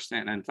that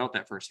firsthand and felt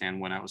that firsthand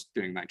when I was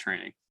doing my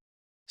training. Yeah.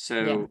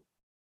 So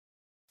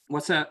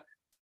what's that?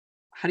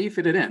 How do you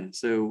fit it in?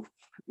 So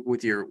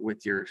with your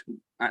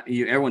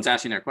everyone's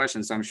asking that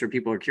question, so I'm sure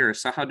people are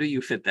curious. So how do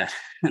you fit that?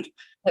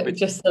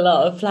 Just a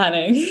lot of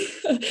planning.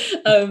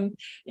 um,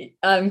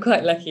 I'm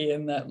quite lucky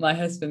in that my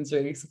husband's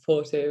really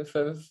supportive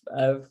of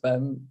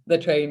the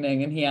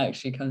training, and he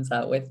actually comes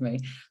out with me.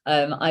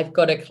 I've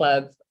got a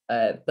club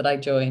that I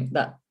joined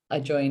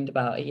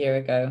about a year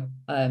ago,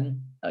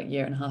 a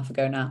year and a half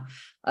ago now.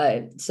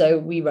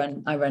 So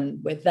I run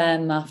with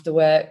them after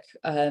work.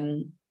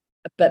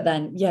 But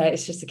then, yeah,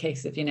 it's just a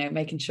case of,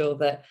 making sure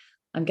that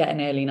I'm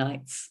getting early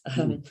nights.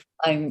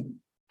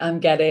 I'm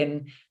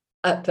getting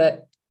up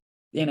at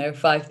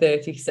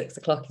 5:30, 6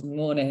 o'clock in the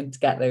morning to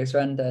get those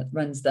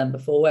runs done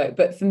before work.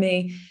 But for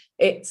me,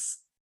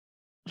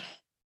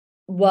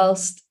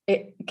 whilst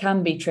it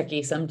can be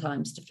tricky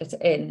sometimes to fit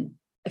it in,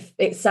 if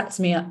it sets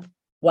me up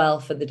well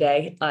for the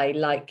day. I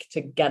like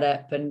to get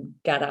up and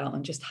get out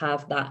and just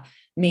have that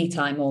me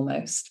time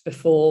almost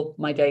before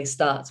my day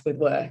starts with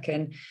work.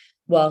 And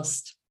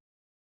whilst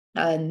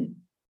um,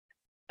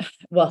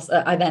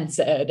 I then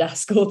sit at a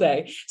desk all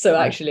day. So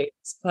actually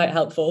it's quite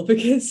helpful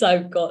because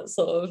I've got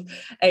sort of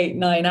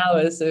 8-9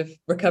 hours of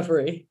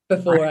recovery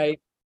before I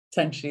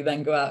potentially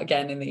then go out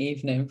again in the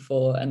evening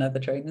for another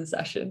training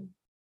session.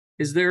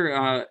 Is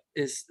there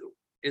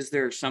is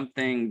there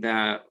something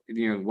that,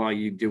 while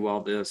you do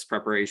all this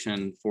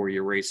preparation for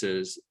your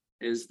races,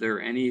 is there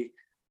any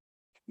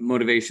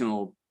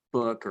motivational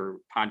book or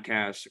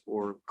podcast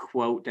or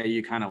quote that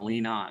you kind of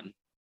lean on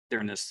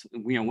during this,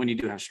 when you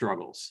do have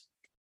struggles?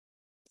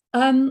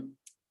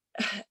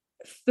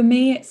 For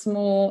me, it's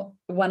more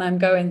when I'm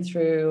going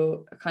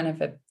through kind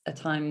of a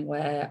time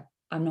where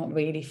I'm not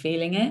really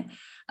feeling it.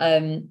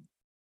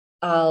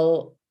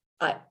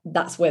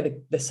 That's where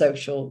the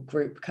social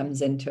group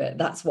comes into it.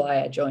 That's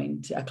why I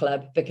joined a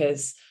club,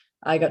 because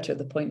I got to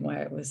the point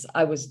where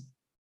I was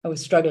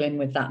struggling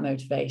with that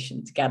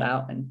motivation to get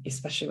out, and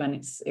especially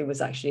when it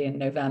was actually in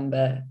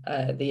November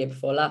the year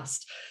before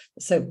last.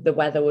 So the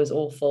weather was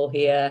awful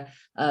here.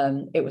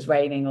 It was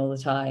raining all the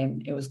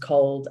time. It was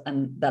cold,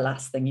 and the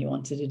last thing you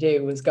wanted to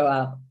do was go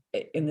out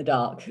in the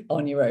dark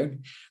on your own.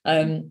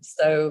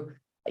 So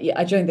yeah,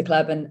 I joined the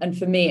club, and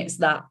for me, it's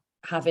that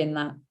having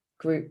that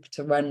group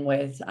to run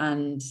with,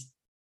 and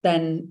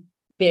then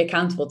be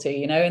accountable to.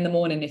 In the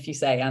morning, if you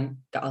say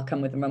I'll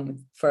come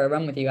for a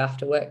run with you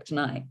after work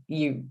tonight,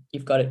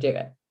 you've got to do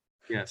it.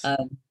 Yes.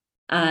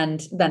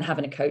 And then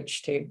having a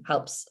coach too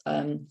helps,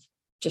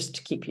 just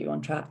to keep you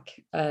on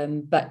track,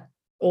 but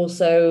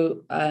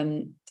also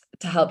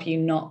to help you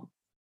not,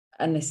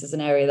 and this is an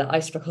area that I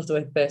struggled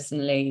with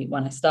personally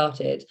when I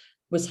started,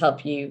 was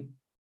help you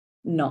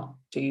not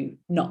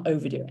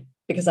overdo it,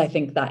 because I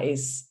think that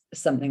is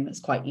something that's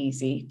quite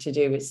easy to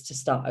do, is to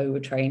start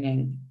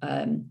overtraining,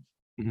 and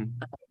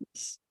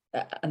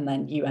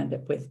then you end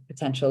up with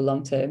potential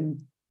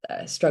long-term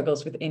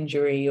struggles with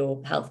injury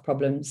or health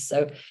problems.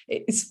 So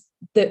it's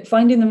that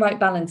finding the right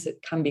balance,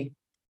 it can be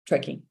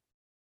tricky.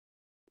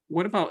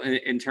 What about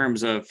in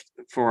terms of,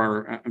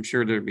 I'm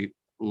sure there'd be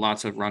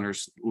lots of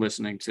runners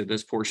listening to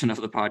this portion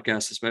of the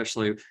podcast,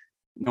 especially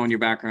knowing your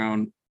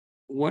background.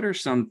 What are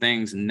some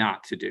things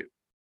not to do?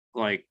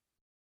 Like,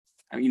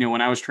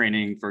 when I was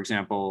training, for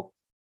example,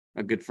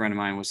 a good friend of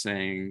mine was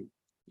saying,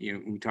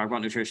 we talk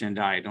about nutrition and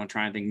diet. Don't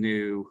try anything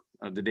new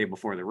the day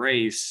before the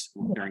race.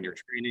 During your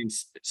training,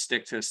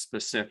 stick to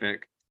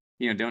specific.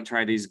 Don't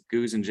try these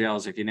goos and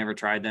gels if you never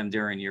tried them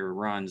during your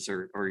runs,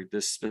 or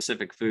this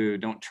specific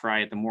food. Don't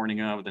try it the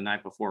morning of, the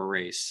night before a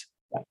race.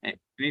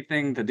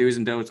 Anything, the do's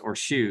and don'ts, or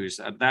shoes.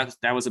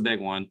 That was a big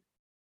one.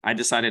 I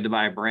decided to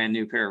buy a brand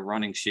new pair of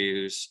running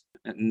shoes.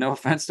 No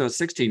offense to a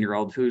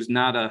 16-year-old who's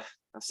not a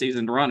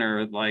seasoned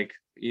runner. Like,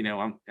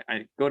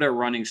 I go to a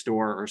running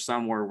store or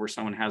somewhere where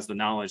someone has the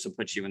knowledge to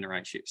put you in the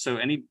right shoes. So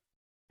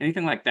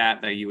anything like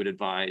that you would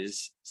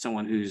advise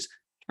someone who's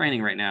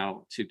training right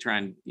now to try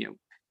and,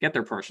 get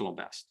their personal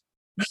best?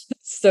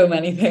 So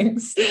many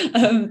things.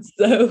 Don't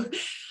do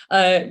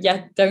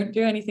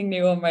anything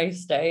new on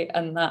race day,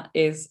 and that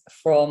is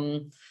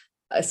from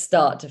a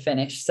start to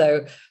finish.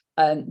 So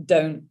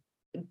don't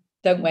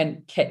don't wear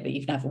kit that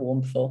you've never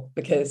worn before,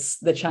 because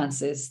the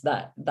chances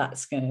that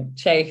that's going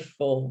to chafe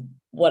or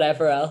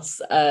whatever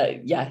else,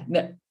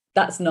 no,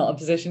 that's not a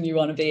position you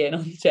want to be in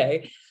on the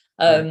day.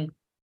 Right.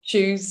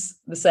 Shoes,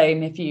 the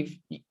same.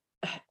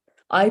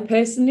 I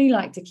personally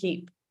like to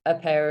keep a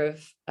pair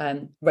of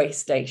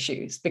race day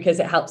shoes, because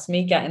it helps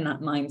me get in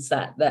that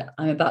mindset that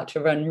I'm about to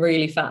run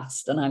really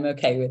fast and I'm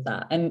okay with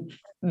that. And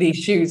these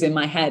shoes in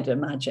my head are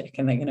magic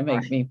and they're going to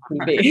make me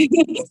PB.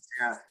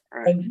 Yeah.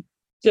 Right.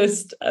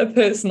 Just a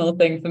personal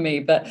thing for me.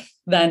 But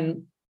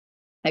then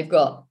I've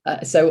got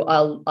so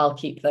I'll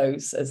keep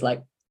those as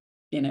like,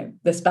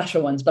 the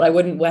special ones, but I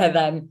wouldn't wear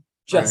them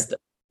just,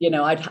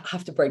 I'd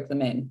have to break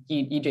them in.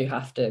 You do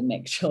have to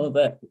make sure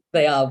that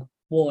they are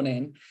worn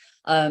in.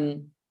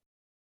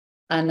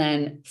 And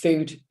then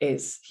food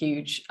is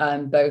huge,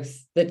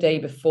 both the day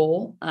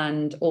before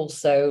and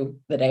also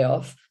the day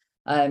of.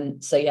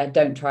 So yeah,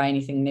 don't try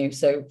anything new.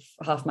 So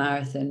half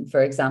marathon,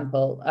 for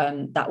example,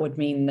 that would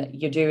mean that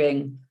you're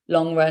doing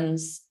long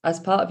runs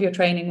as part of your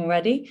training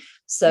already.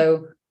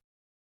 So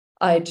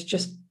I'd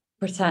just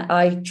pretend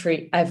I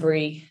treat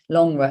every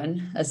long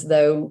run as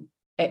though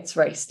it's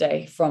race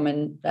day from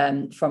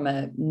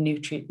a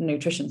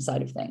nutrition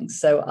side of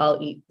things. So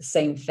I'll eat the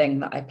same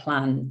thing that I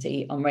plan to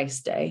eat on race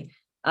day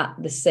at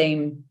the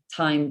same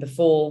time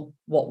before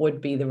what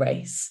would be the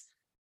race.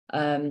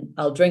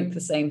 I'll drink the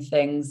same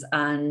things,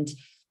 and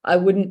I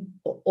wouldn't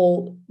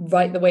all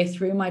right the way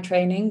through my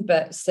training,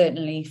 but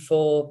certainly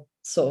for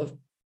sort of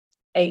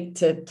 8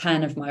 to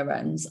 10 of my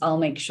runs, I'll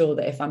make sure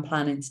that if I'm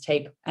planning to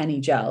take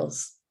any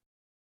gels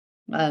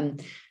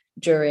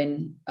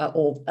during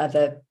or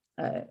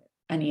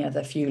any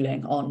other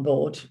fueling on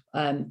board,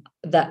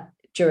 that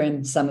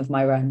during some of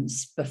my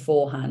runs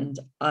beforehand,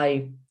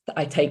 I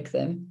take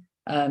them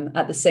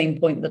at the same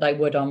point that I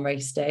would on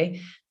race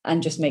day,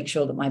 and just make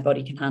sure that my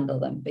body can handle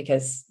them,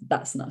 because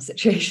that's not a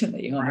situation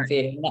that you want to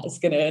be in. That's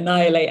going to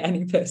annihilate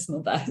any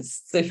personal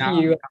bests if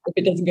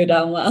it doesn't go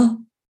down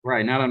well.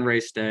 Right, not on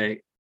race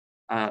day.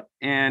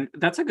 And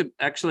that's a good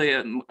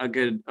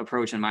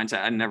approach and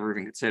mindset I never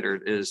even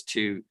considered, is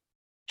to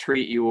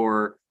treat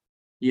your,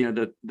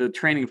 the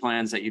training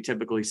plans that you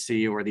typically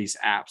see, or these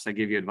apps that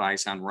give you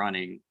advice on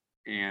running,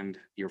 and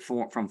your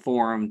from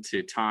form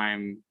to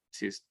time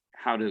to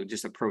how to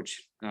just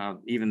approach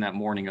even that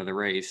morning of the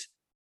race.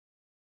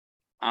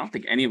 I don't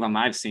think any of them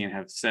I've seen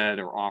have said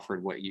or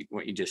offered what you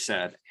just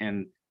said,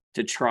 and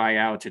to try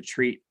out to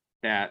treat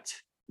that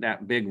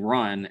big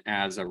run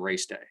as a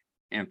race day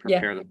and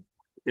prepare them,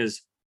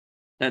 because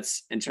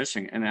that's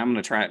interesting. And I'm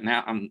going to try it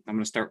now. I'm going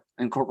to start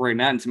incorporating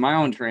that into my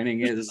own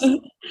training, is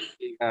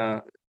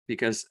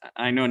because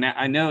I know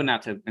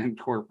not to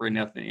incorporate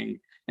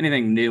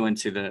anything new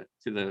into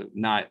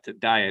the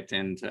diet,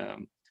 and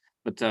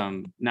but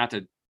not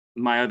to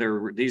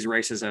these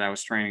races that I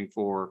was training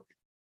for,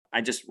 I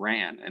just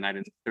ran,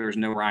 and there was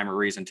no rhyme or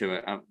reason to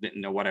it. I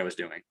didn't know what I was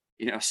doing,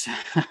 so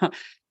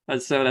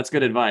that's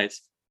good advice.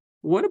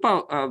 What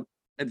about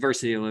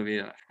adversity,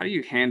 Olivia? How do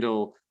you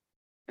handle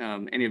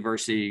any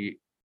adversity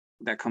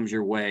that comes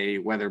your way,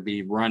 whether it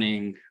be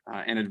running,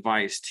 and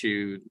advice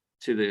to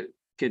the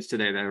kids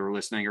today that are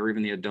listening, or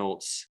even the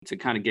adults, to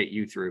kind of get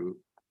you through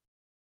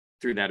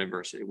that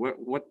adversity?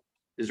 What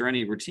is there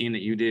any routine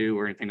that you do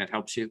or anything that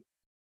helps you?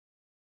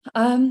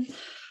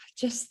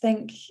 Just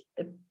think,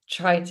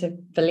 try to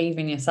believe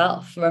in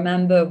yourself.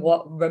 Remember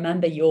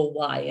your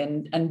why,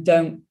 and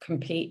don't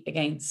compete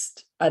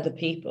against other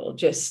people.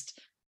 Just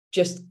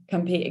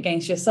compete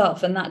against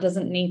yourself. And that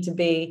doesn't need to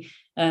be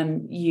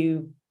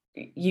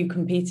you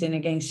competing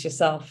against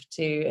yourself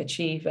to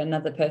achieve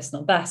another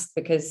personal best,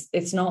 because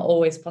it's not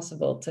always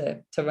possible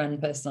to run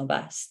personal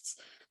bests.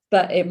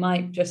 But it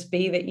might just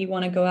be that you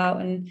want to go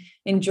out and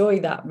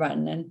enjoy that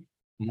run. And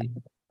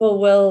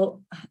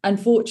well,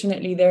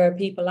 unfortunately, there are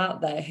people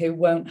out there who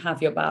won't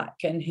have your back,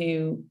 and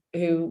who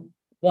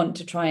want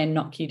to try and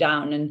knock you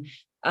down,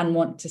 and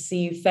want to see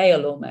you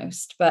fail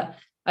almost. But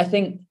I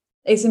think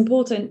it's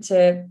important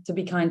to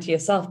be kind to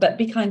yourself, but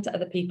be kind to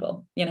other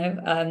people.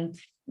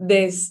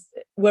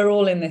 We're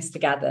all in this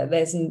together.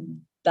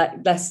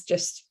 Let's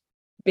just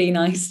be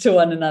nice to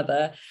one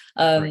another.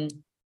 Right.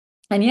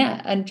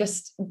 And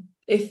just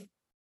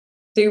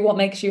do what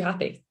makes you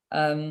happy.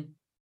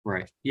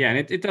 Right. Yeah.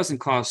 And it doesn't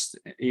cost,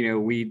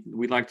 we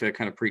like to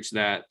kind of preach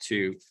that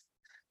to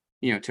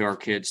our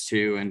kids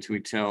too. And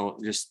we tell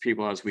just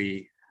people as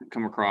we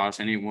come across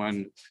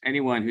anyone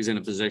who's in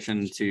a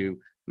position to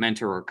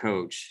mentor or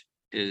coach,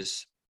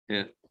 is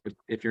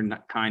if you're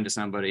not kind to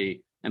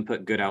somebody and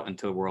put good out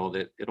into the world,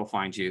 it'll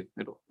find you,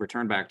 it'll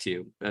return back to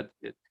you.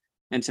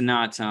 And to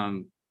not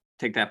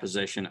take that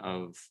position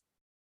of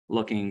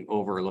looking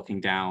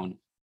down,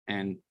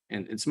 and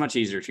it's much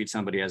easier to treat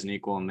somebody as an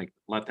equal and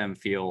let them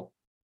feel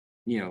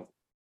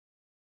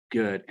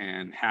good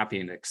and happy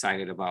and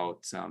excited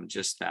about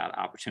just that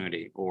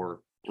opportunity or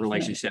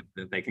relationship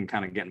that they can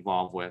kind of get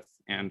involved with.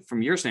 And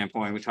from your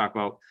standpoint, we talked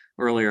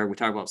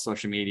about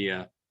social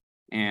media,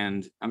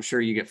 and I'm sure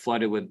you get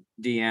flooded with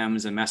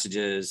DMs and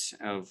messages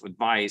of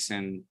advice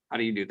and how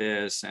do you do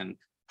this and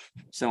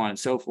so on and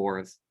so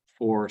forth.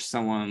 for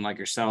someone like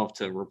yourself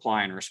to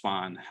reply and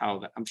respond,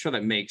 I'm sure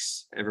that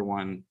makes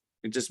everyone,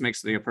 it just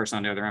makes the person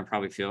on the other end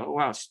probably feel, oh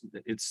wow,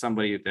 it's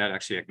somebody that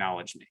actually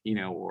acknowledged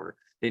me, or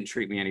didn't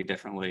treat me any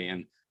differently.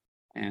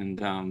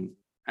 And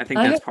I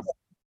think I that's hope, part.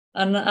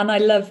 and I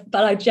love,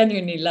 but I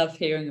genuinely love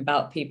hearing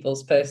about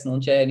people's personal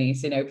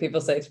journeys.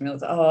 People say to me,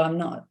 "Oh, I'm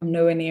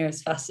nowhere near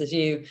as fast as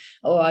you.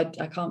 Oh, I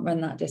can't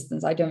run that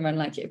distance. I don't run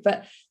like you."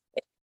 But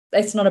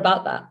it's not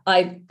about that.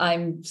 I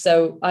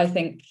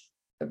think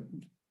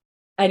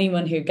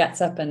anyone who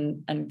gets up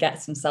and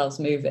gets themselves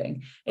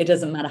moving, it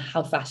doesn't matter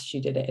how fast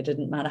you did it. It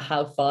didn't matter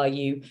how far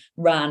you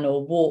ran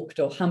or walked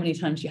or how many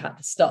times you had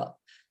to stop.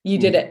 You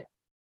did it.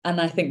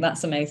 And I think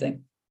that's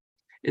amazing.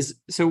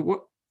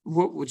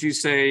 What would you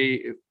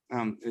say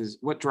is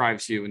what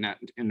drives you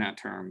in that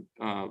term,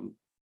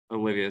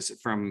 Olivia? Is it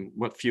from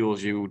what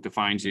fuels you,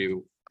 defines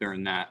you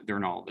during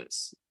all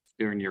this,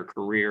 during your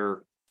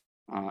career,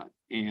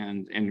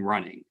 and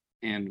running?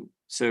 And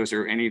so is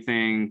there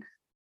anything,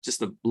 just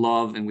the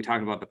love, and we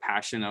talked about the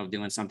passion of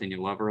doing something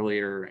you love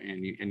earlier,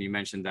 and you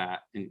mentioned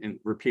that and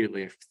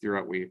repeatedly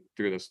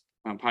through this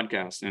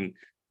podcast. And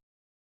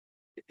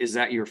is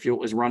that your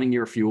fuel? Is running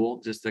your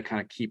fuel, just to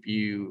kind of keep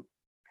you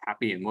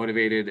happy and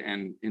motivated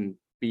and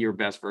be your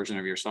best version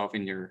of yourself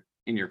in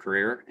your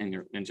career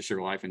and just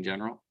your life in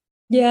general?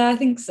 Yeah, I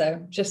think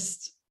so.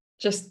 Just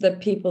the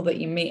people that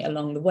you meet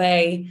along the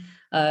way,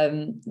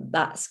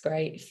 that's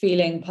great.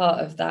 Feeling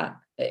part of that,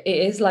 it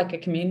is like a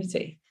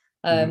community.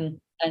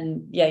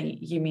 And yeah,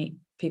 you meet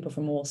people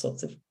from all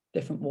sorts of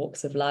different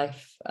walks of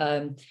life,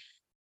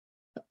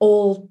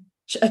 all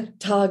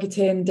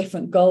targeting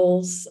different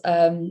goals,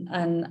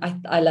 and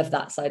I love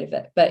that side of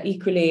it. But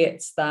equally,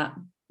 it's that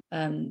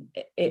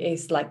it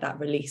is like that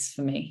release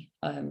for me,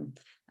 and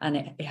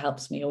it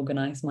helps me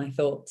organize my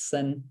thoughts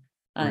and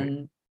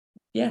Right.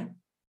 yeah.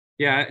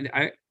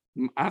 I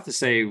have to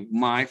say,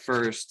 my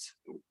first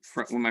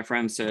when my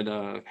friend said,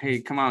 "Hey,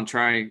 come on,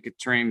 get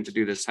trained to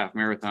do this half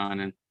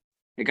marathon," and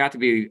it got to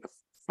be a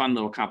fun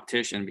little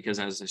competition because,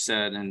 as I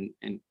said, and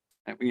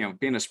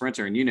being a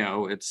sprinter, and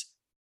it's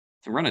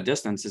to run a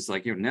distance is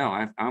like, I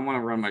want to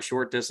run my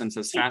short distance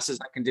as fast as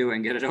I can do it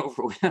and get it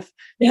over with. And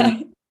Yeah.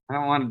 I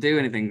don't want to do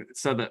anything.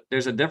 So that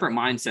there's a different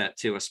mindset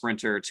to a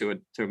sprinter,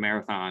 to a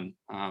marathon,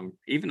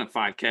 even a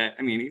 5K.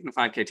 I mean, even a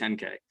 5K,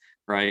 10K,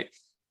 right?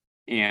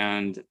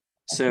 And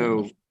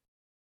so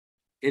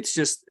it's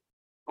just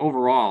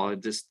overall,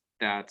 just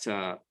that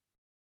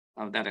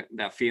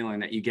feeling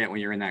that you get when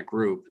you're in that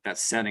group, that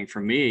setting for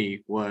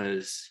me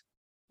was,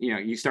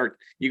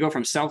 you go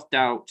from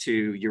self-doubt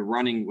to you're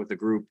running with a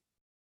group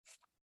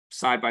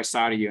side by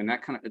side of you, and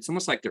that it's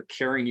almost like they're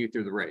carrying you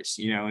through the race.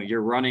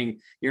 You're running,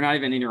 you're not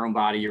even in your own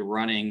body, you're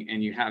running,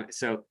 and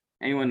so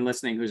anyone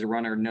listening who's a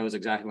runner knows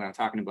exactly what I'm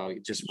talking about.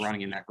 You're just running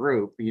in that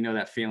group,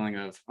 that feeling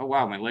of, oh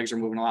wow, my legs are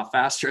moving a lot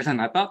faster than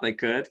I thought they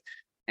could.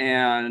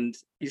 And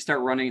you start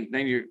running,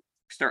 then you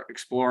start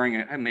exploring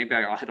it. Hey, maybe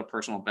I'll hit a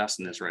personal best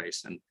in this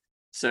race. And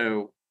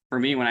so for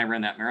me, when I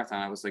ran that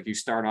marathon, I was like, you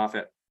start off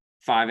at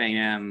 5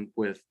 a.m.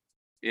 with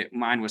it.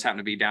 Mine was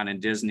happened to be down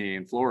in Disney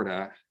in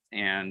Florida,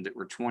 and there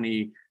were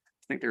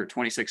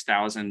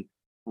 26,000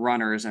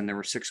 runners, and there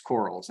were 6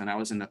 corals, and I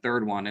was in the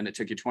third one, and it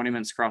took you 20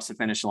 minutes across the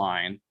finish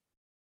line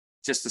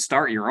just to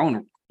start your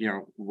own,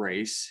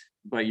 race.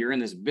 But you're in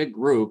this big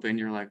group, and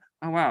you're like,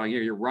 oh wow,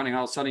 you're running.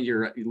 All of a sudden,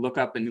 you look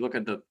up and you look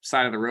at the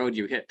side of the road.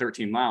 You hit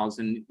 13 miles,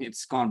 and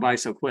it's gone by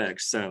so quick.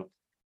 So,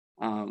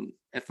 a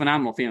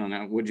phenomenal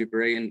feeling. Would you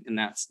agree in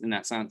that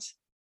sense?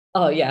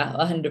 Oh yeah,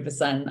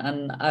 100%.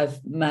 And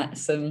I've met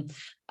some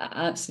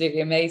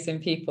absolutely amazing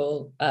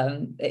people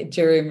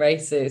during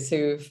races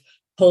who've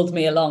pulled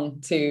me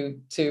along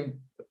to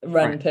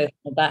run Right.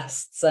 personal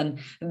bests. And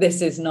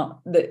this is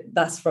not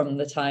that's from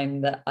the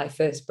time that I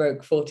first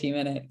broke 40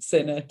 minutes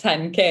in a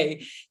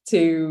 10K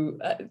to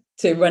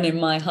running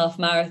my half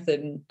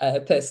marathon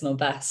personal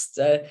best.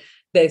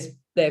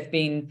 There've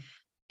been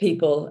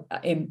people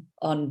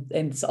on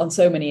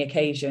so many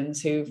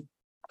occasions who've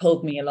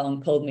pulled me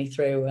along, pulled me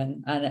through,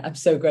 and I'm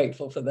so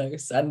grateful for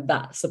those. And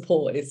that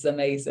support is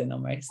amazing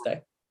on race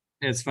day.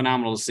 It's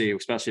phenomenal to see,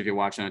 especially if you're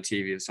watching on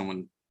TV,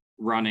 someone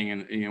running,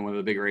 and one of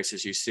the big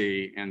races you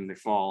see, and they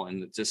fall,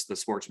 and just the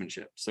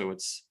sportsmanship. So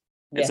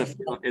Yeah.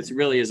 it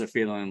really is a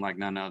feeling like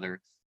none other. Yeah.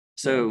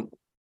 So,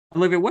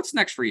 Olivia, what's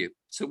next for you?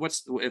 So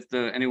if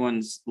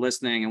anyone's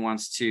listening and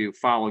wants to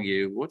follow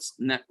you, what's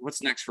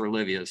next for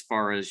Olivia as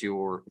far as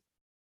your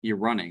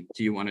running?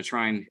 Do you want to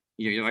try and,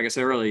 like I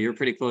said earlier, you're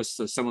pretty close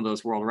to some of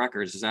those world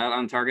records. Is that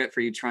on target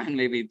for you? Try and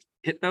maybe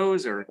hit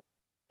those, or?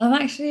 I'm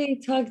actually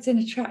targeting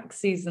a track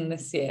season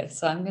this year,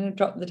 so I'm going to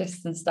drop the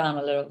distance down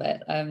a little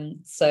bit.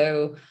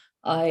 So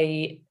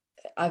I've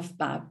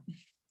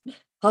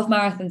half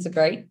marathons are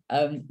great,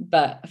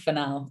 but for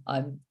now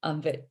I'm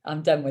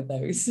done with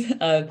those.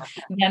 Then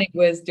it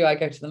was, do I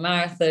go to the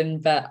marathon?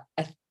 But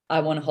I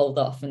want to hold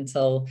off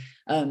until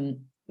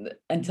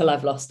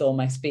I've lost all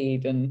my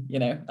speed, and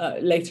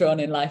later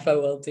on in life I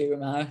will do a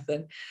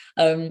marathon.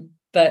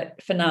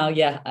 but for now,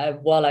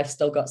 while I've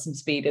still got some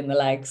speed in the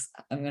legs,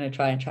 I'm going to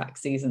try and track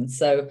seasons.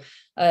 So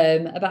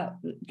about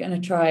going to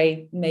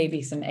try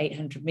maybe some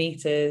 800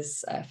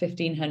 meters,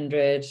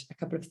 1500, a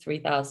couple of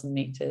 3000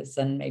 meters,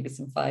 and maybe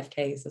some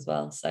 5Ks as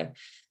well. So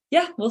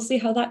yeah, we'll see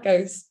how that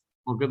goes.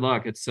 Well, good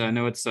luck. It's I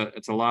know it's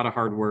a lot of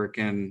hard work,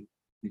 and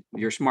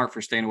you're smart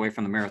for staying away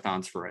from the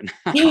marathons for it.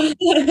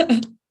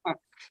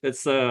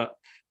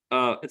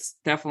 It's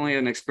definitely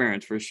an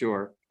experience for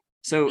sure.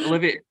 So,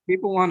 Olivia, if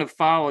people want to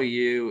follow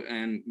you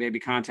and maybe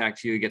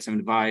contact you, get some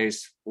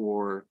advice,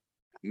 or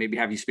maybe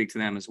have you speak to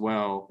them as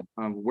well,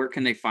 where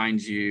can they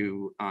find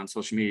you on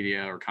social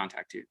media or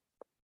contact you?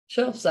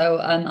 Sure. So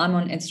I'm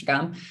on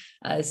Instagram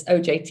as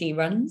OJT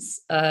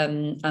Runs.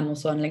 I'm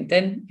also on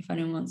LinkedIn if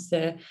anyone wants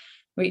to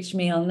reach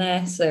me on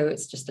there. So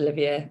it's just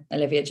Olivia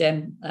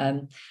Jim.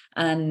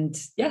 And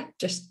yeah,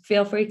 just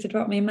feel free to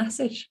drop me a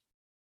message.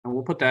 And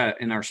we'll put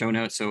that in our show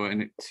notes. So,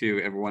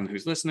 to everyone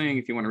who's listening,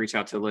 if you want to reach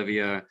out to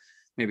Olivia,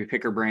 maybe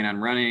pick her brain on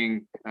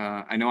running.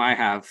 I know I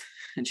have,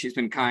 and she's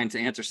been kind to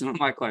answer some of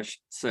my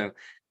questions. So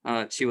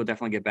she will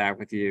definitely get back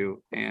with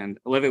you. And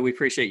Olivia, we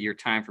appreciate your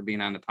time for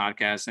being on the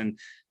podcast. And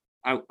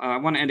I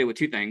want to end it with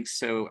two things.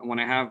 So when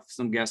I have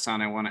some guests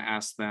on, I want to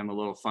ask them a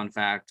little fun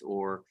fact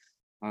or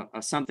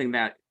something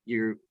that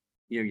your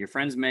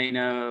friends may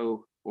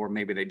know, or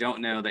maybe they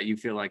don't know, that you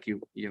feel like you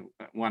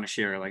want to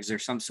share. Like, is there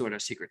some sort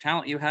of secret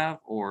talent you have,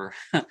 or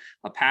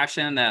a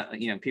passion that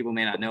people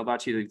may not know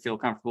about you that you feel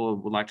comfortable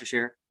would like to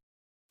share?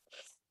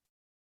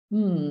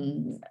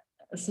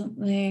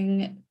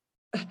 Something.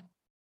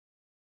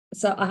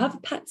 So I have a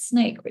pet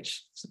snake,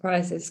 which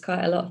surprises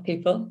quite a lot of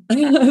people.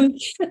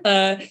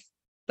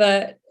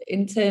 But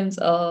in terms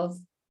of,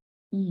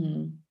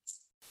 I'm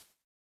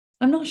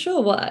not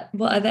sure what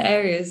other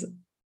areas.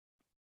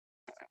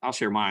 I'll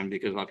share mine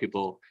because a lot of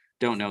people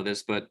don't know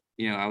this, but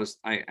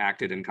I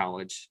acted in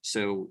college,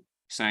 so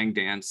sang,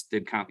 dance,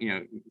 did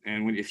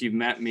and if you've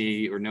met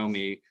me or know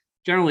me,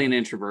 generally an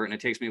introvert, and it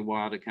takes me a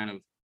while to kind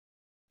of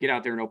get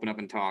out there and open up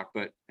and talk.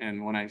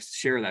 And when I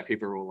share that,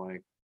 people are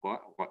like,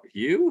 "What?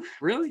 You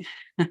really?"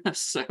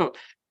 So,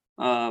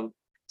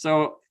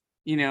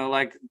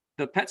 like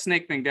the pet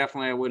snake thing,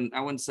 definitely, I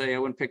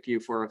wouldn't pick you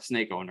for a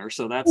snake owner.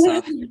 So that's.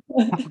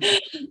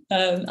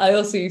 I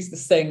also used to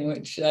sing,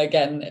 which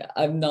again,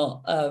 I'm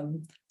not.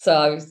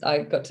 So I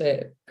got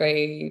to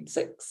grade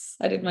 6.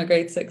 I did my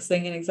grade 6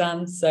 singing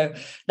exams. So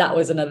that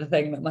was another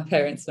thing that my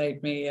parents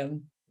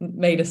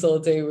made us all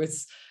do,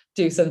 was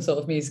do some sort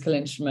of musical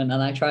instrument.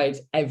 And I tried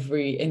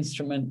every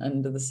instrument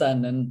under the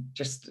sun and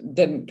just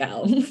didn't get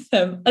on with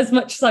them. As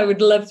much as I would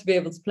love to be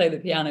able to play the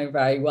piano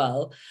very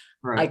well,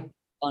 Right. I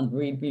can't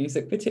read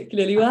music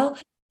particularly well,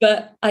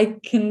 but I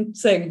can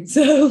sing.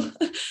 So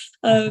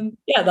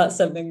that's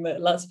something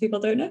that lots of people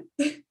don't know.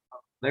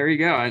 There you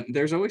go.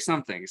 There's always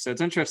something. So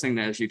it's interesting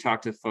that as you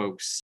talk to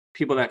folks,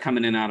 people that come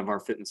in and out of our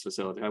fitness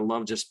facility, I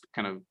love just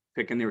kind of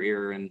picking their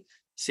ear and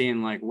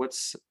seeing like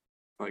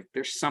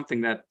there's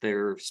something that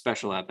they're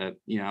special at that,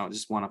 I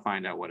just want to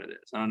find out what it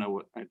is. I don't know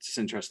what, it's just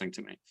interesting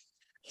to me.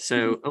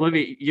 So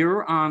Olivia,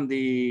 you're on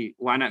the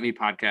Why Not Me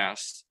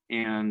podcast.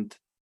 And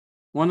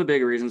one of the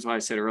big reasons why I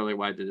said earlier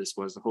why I did this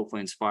was to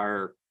hopefully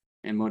inspire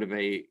and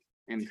motivate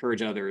and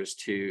encourage others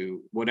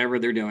to whatever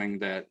they're doing,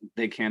 that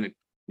they can,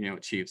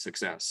 achieve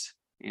success.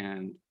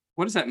 And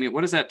what does that mean?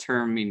 What does that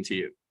term mean to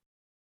you?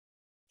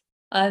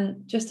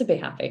 Just to be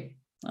happy,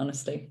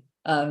 honestly,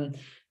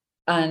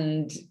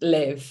 and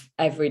live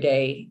every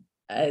day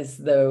as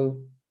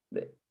though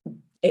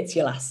it's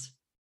your last.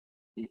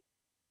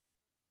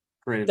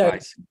 Great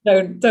advice.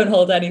 Don't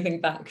hold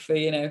anything back for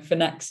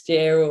next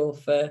year or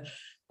for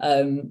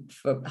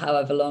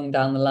however long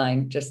down the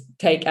line. Just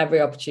take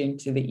every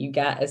opportunity that you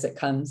get as it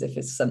comes, if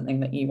it's something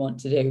that you want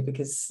to do,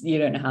 because you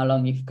don't know how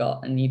long you've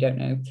got, and you don't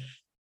know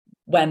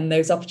how long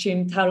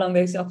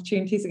those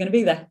opportunities are going to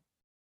be there.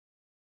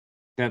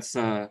 That's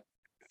I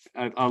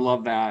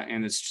love that,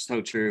 and it's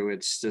so true.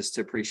 It's just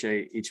to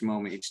appreciate each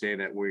moment, each day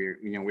that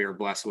we are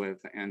blessed with,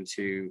 and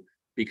to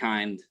be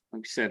kind,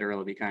 like you said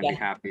earlier, be kind, be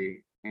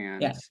happy,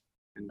 and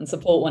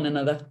support one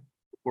another,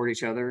 support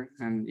each other,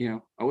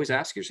 and always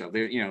ask yourself.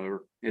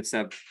 It's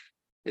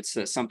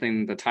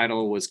something. The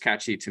title was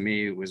catchy to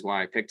me. Was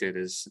why I picked it.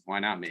 Is why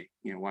not me?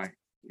 Why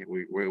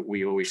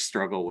we always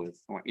struggle with.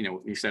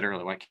 You said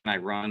earlier, why can't I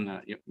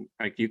run?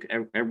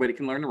 Everybody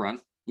can learn to run.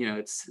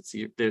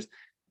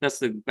 That's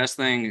the best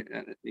thing.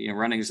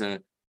 Running is a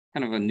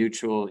kind of a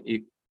neutral,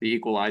 the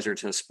equalizer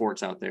to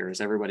sports out there. Is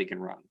everybody can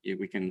run.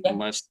 We can,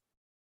 unless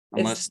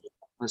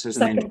there's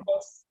an injury.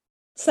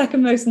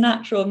 Second most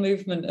natural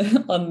movement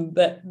on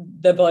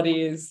the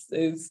body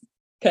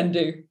can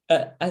do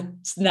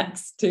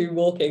next to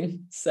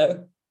walking.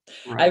 So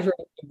right.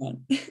 Everyone can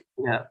run.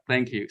 Yeah,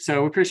 thank you.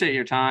 So we appreciate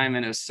your time,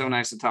 and it was so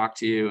nice to talk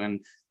to you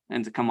and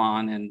to come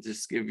on and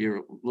just give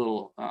your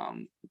little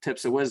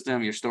tips of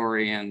wisdom, your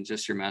story, and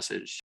just your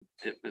message.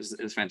 It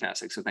was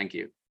fantastic. So thank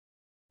you.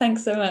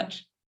 Thanks so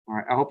much. All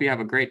right. I hope you have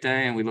a great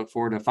day, and we look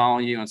forward to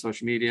following you on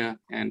social media.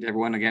 And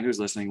everyone, again, who's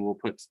listening, we'll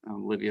put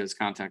Olivia's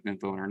contact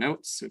info in our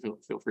notes. So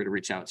feel free to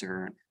reach out to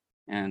her.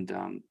 And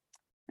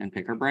and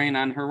pick her brain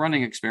on her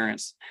running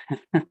experience.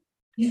 I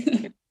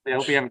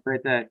hope you have a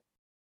great day.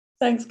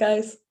 Thanks,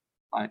 guys.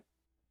 Bye.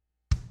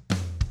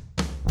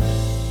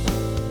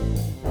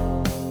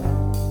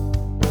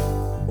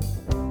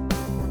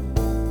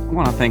 I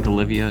want to thank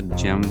Olivia and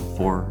Jim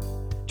for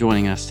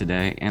joining us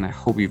today, and I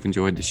hope you've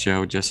enjoyed the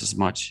show just as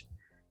much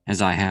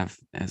as I have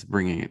as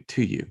bringing it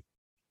to you.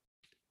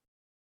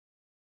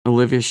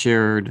 Olivia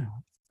shared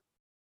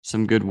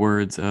some good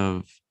words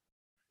of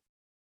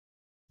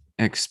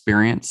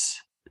experience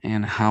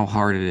and how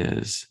hard it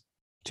is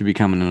to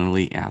become an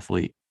elite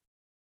athlete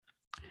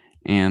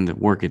and the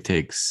work it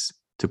takes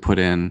to put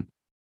in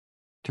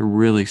to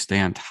really stay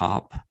on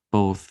top,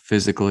 both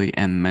physically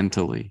and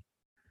mentally,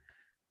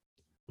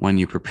 when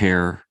you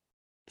prepare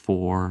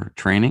for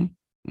training,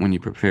 when you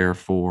prepare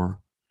for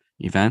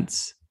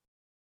events,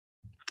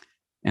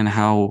 and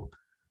how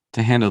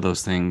to handle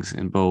those things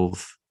in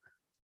both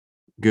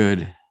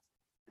good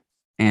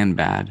and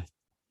bad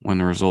when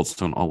the results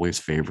don't always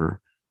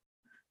favor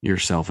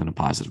yourself in a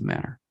positive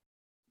manner.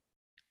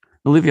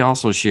 Olivia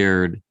also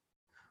shared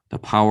the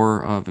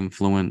power of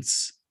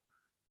influence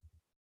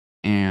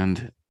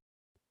and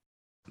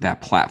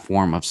that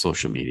platform of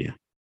social media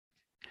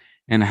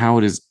and how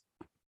it is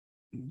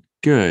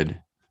good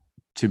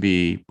to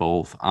be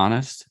both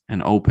honest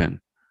and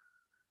open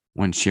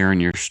when sharing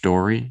your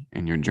story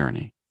and your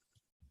journey.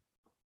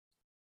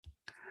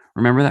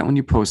 Remember that when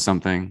you post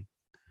something,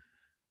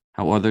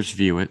 how others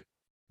view it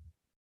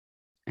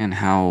and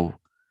how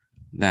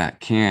that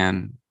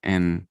can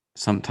and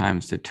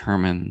sometimes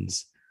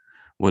determines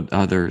what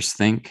others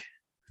think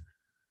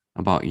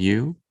about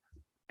you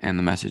and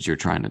the message you're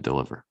trying to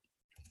deliver.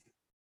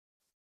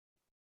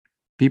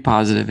 Be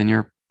positive in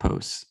your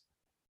posts.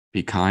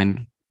 Be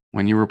kind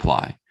when you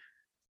reply.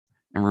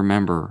 And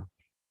remember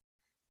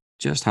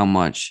just how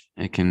much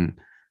it can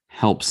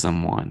help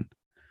someone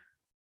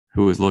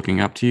who is looking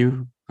up to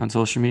you on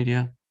social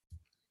media,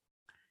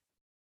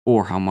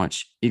 or how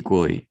much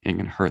equally it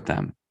can hurt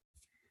them.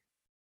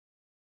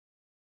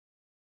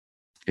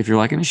 If you're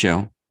liking the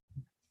show,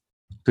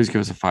 please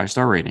give us a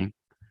 5-star rating,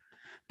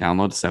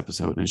 download this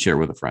episode, and share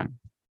with a friend.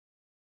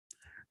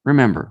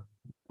 Remember,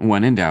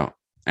 when in doubt,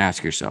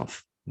 ask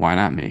yourself, why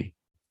not me?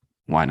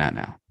 Why not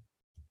now?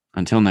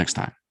 Until next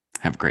time,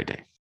 have a great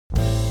day.